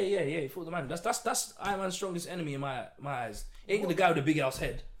 Mandarin. Yeah. He fought the Mandarin. That's Iron Man's strongest enemy in my eyes. Ain't the guy with the big ass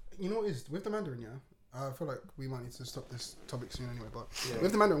head. You know what is with the Mandarin? Yeah. I feel like we might need to stop this topic soon anyway. But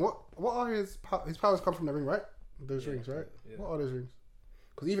with the Mandarin, what are his powers? Come from the ring, right? Those rings, right? Yeah. What are those rings?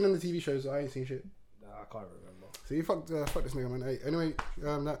 Because even in the TV shows, I ain't seen shit. Nah, I can't remember. So you fuck this nigga, man. Hey, anyway,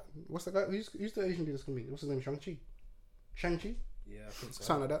 what's the guy? Who's the Asian dude that's gonna be? What's his name? Shang-Chi? Yeah, I think so.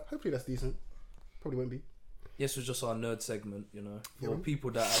 Something like that. Hopefully that's decent. Probably won't be. Yes, it was just our nerd segment, for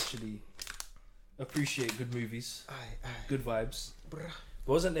people that actually appreciate good movies, good vibes. But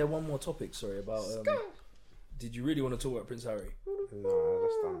wasn't there one more topic? Sorry about. Did you really want to talk about Prince Harry? No,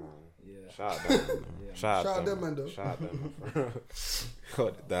 that's done, man. Yeah. Shout out them. Shout out them, man. Though. Shout out them. Got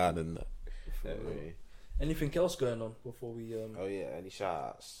it down and that. Anything else going on before we Oh yeah, any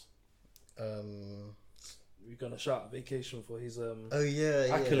shout-outs? we're gonna shout out Vacation for his Oh yeah,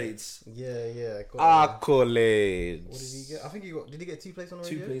 accolades. Yeah. Accolades. What did he get? I think he got. Did he get 2 plays on the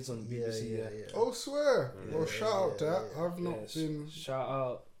 2 radio? plays on BBC. Yeah. Oh, swear. Well, Yeah, shout out to yeah, that. yeah. I've not Yes. been Shout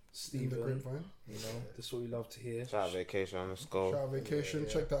out in the Stephen. grapevine. You know, this is what we love to hear. Shout out Vacation. Let's go. Shout out Vacation. Yeah.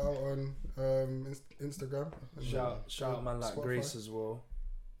 Check that out on Instagram. And Shout out man like Spotify. Grace as well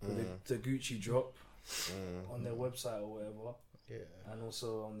for the Gucci drop on their website or whatever, Yeah. and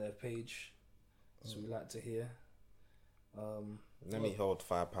also on their page. So we like to hear. Let me hold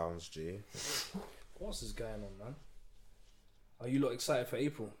 £5, G. What else is going on, man? Are you lot excited for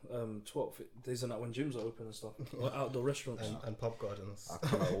April 12th? Isn't that when gyms are open and stuff? Or outdoor restaurants? And pub gardens. I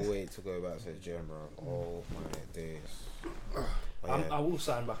cannot wait to go back to the gym, bro. Oh my days. Oh, yeah. I will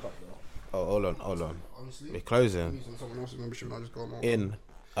sign back up though. Oh, hold on. Honestly, We're I'm closing using someone else's membership and I just go on my own. in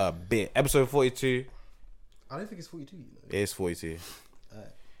a bit. Episode 42 I don't think it's 42. You know. is 42.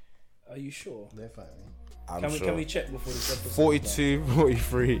 Are you sure? They're fine. I'm Can sure. we check before this episode? 42,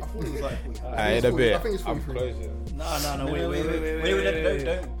 43. I thought it was like, In a bit. I think it's I'm 43. closing. No, wait.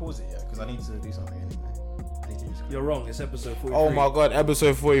 Don't pause it yet because I need to do something anyway. I need to just You're wrong. It's episode 43. Oh my god,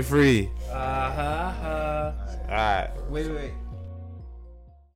 episode 43. Alright. Alright. Wait.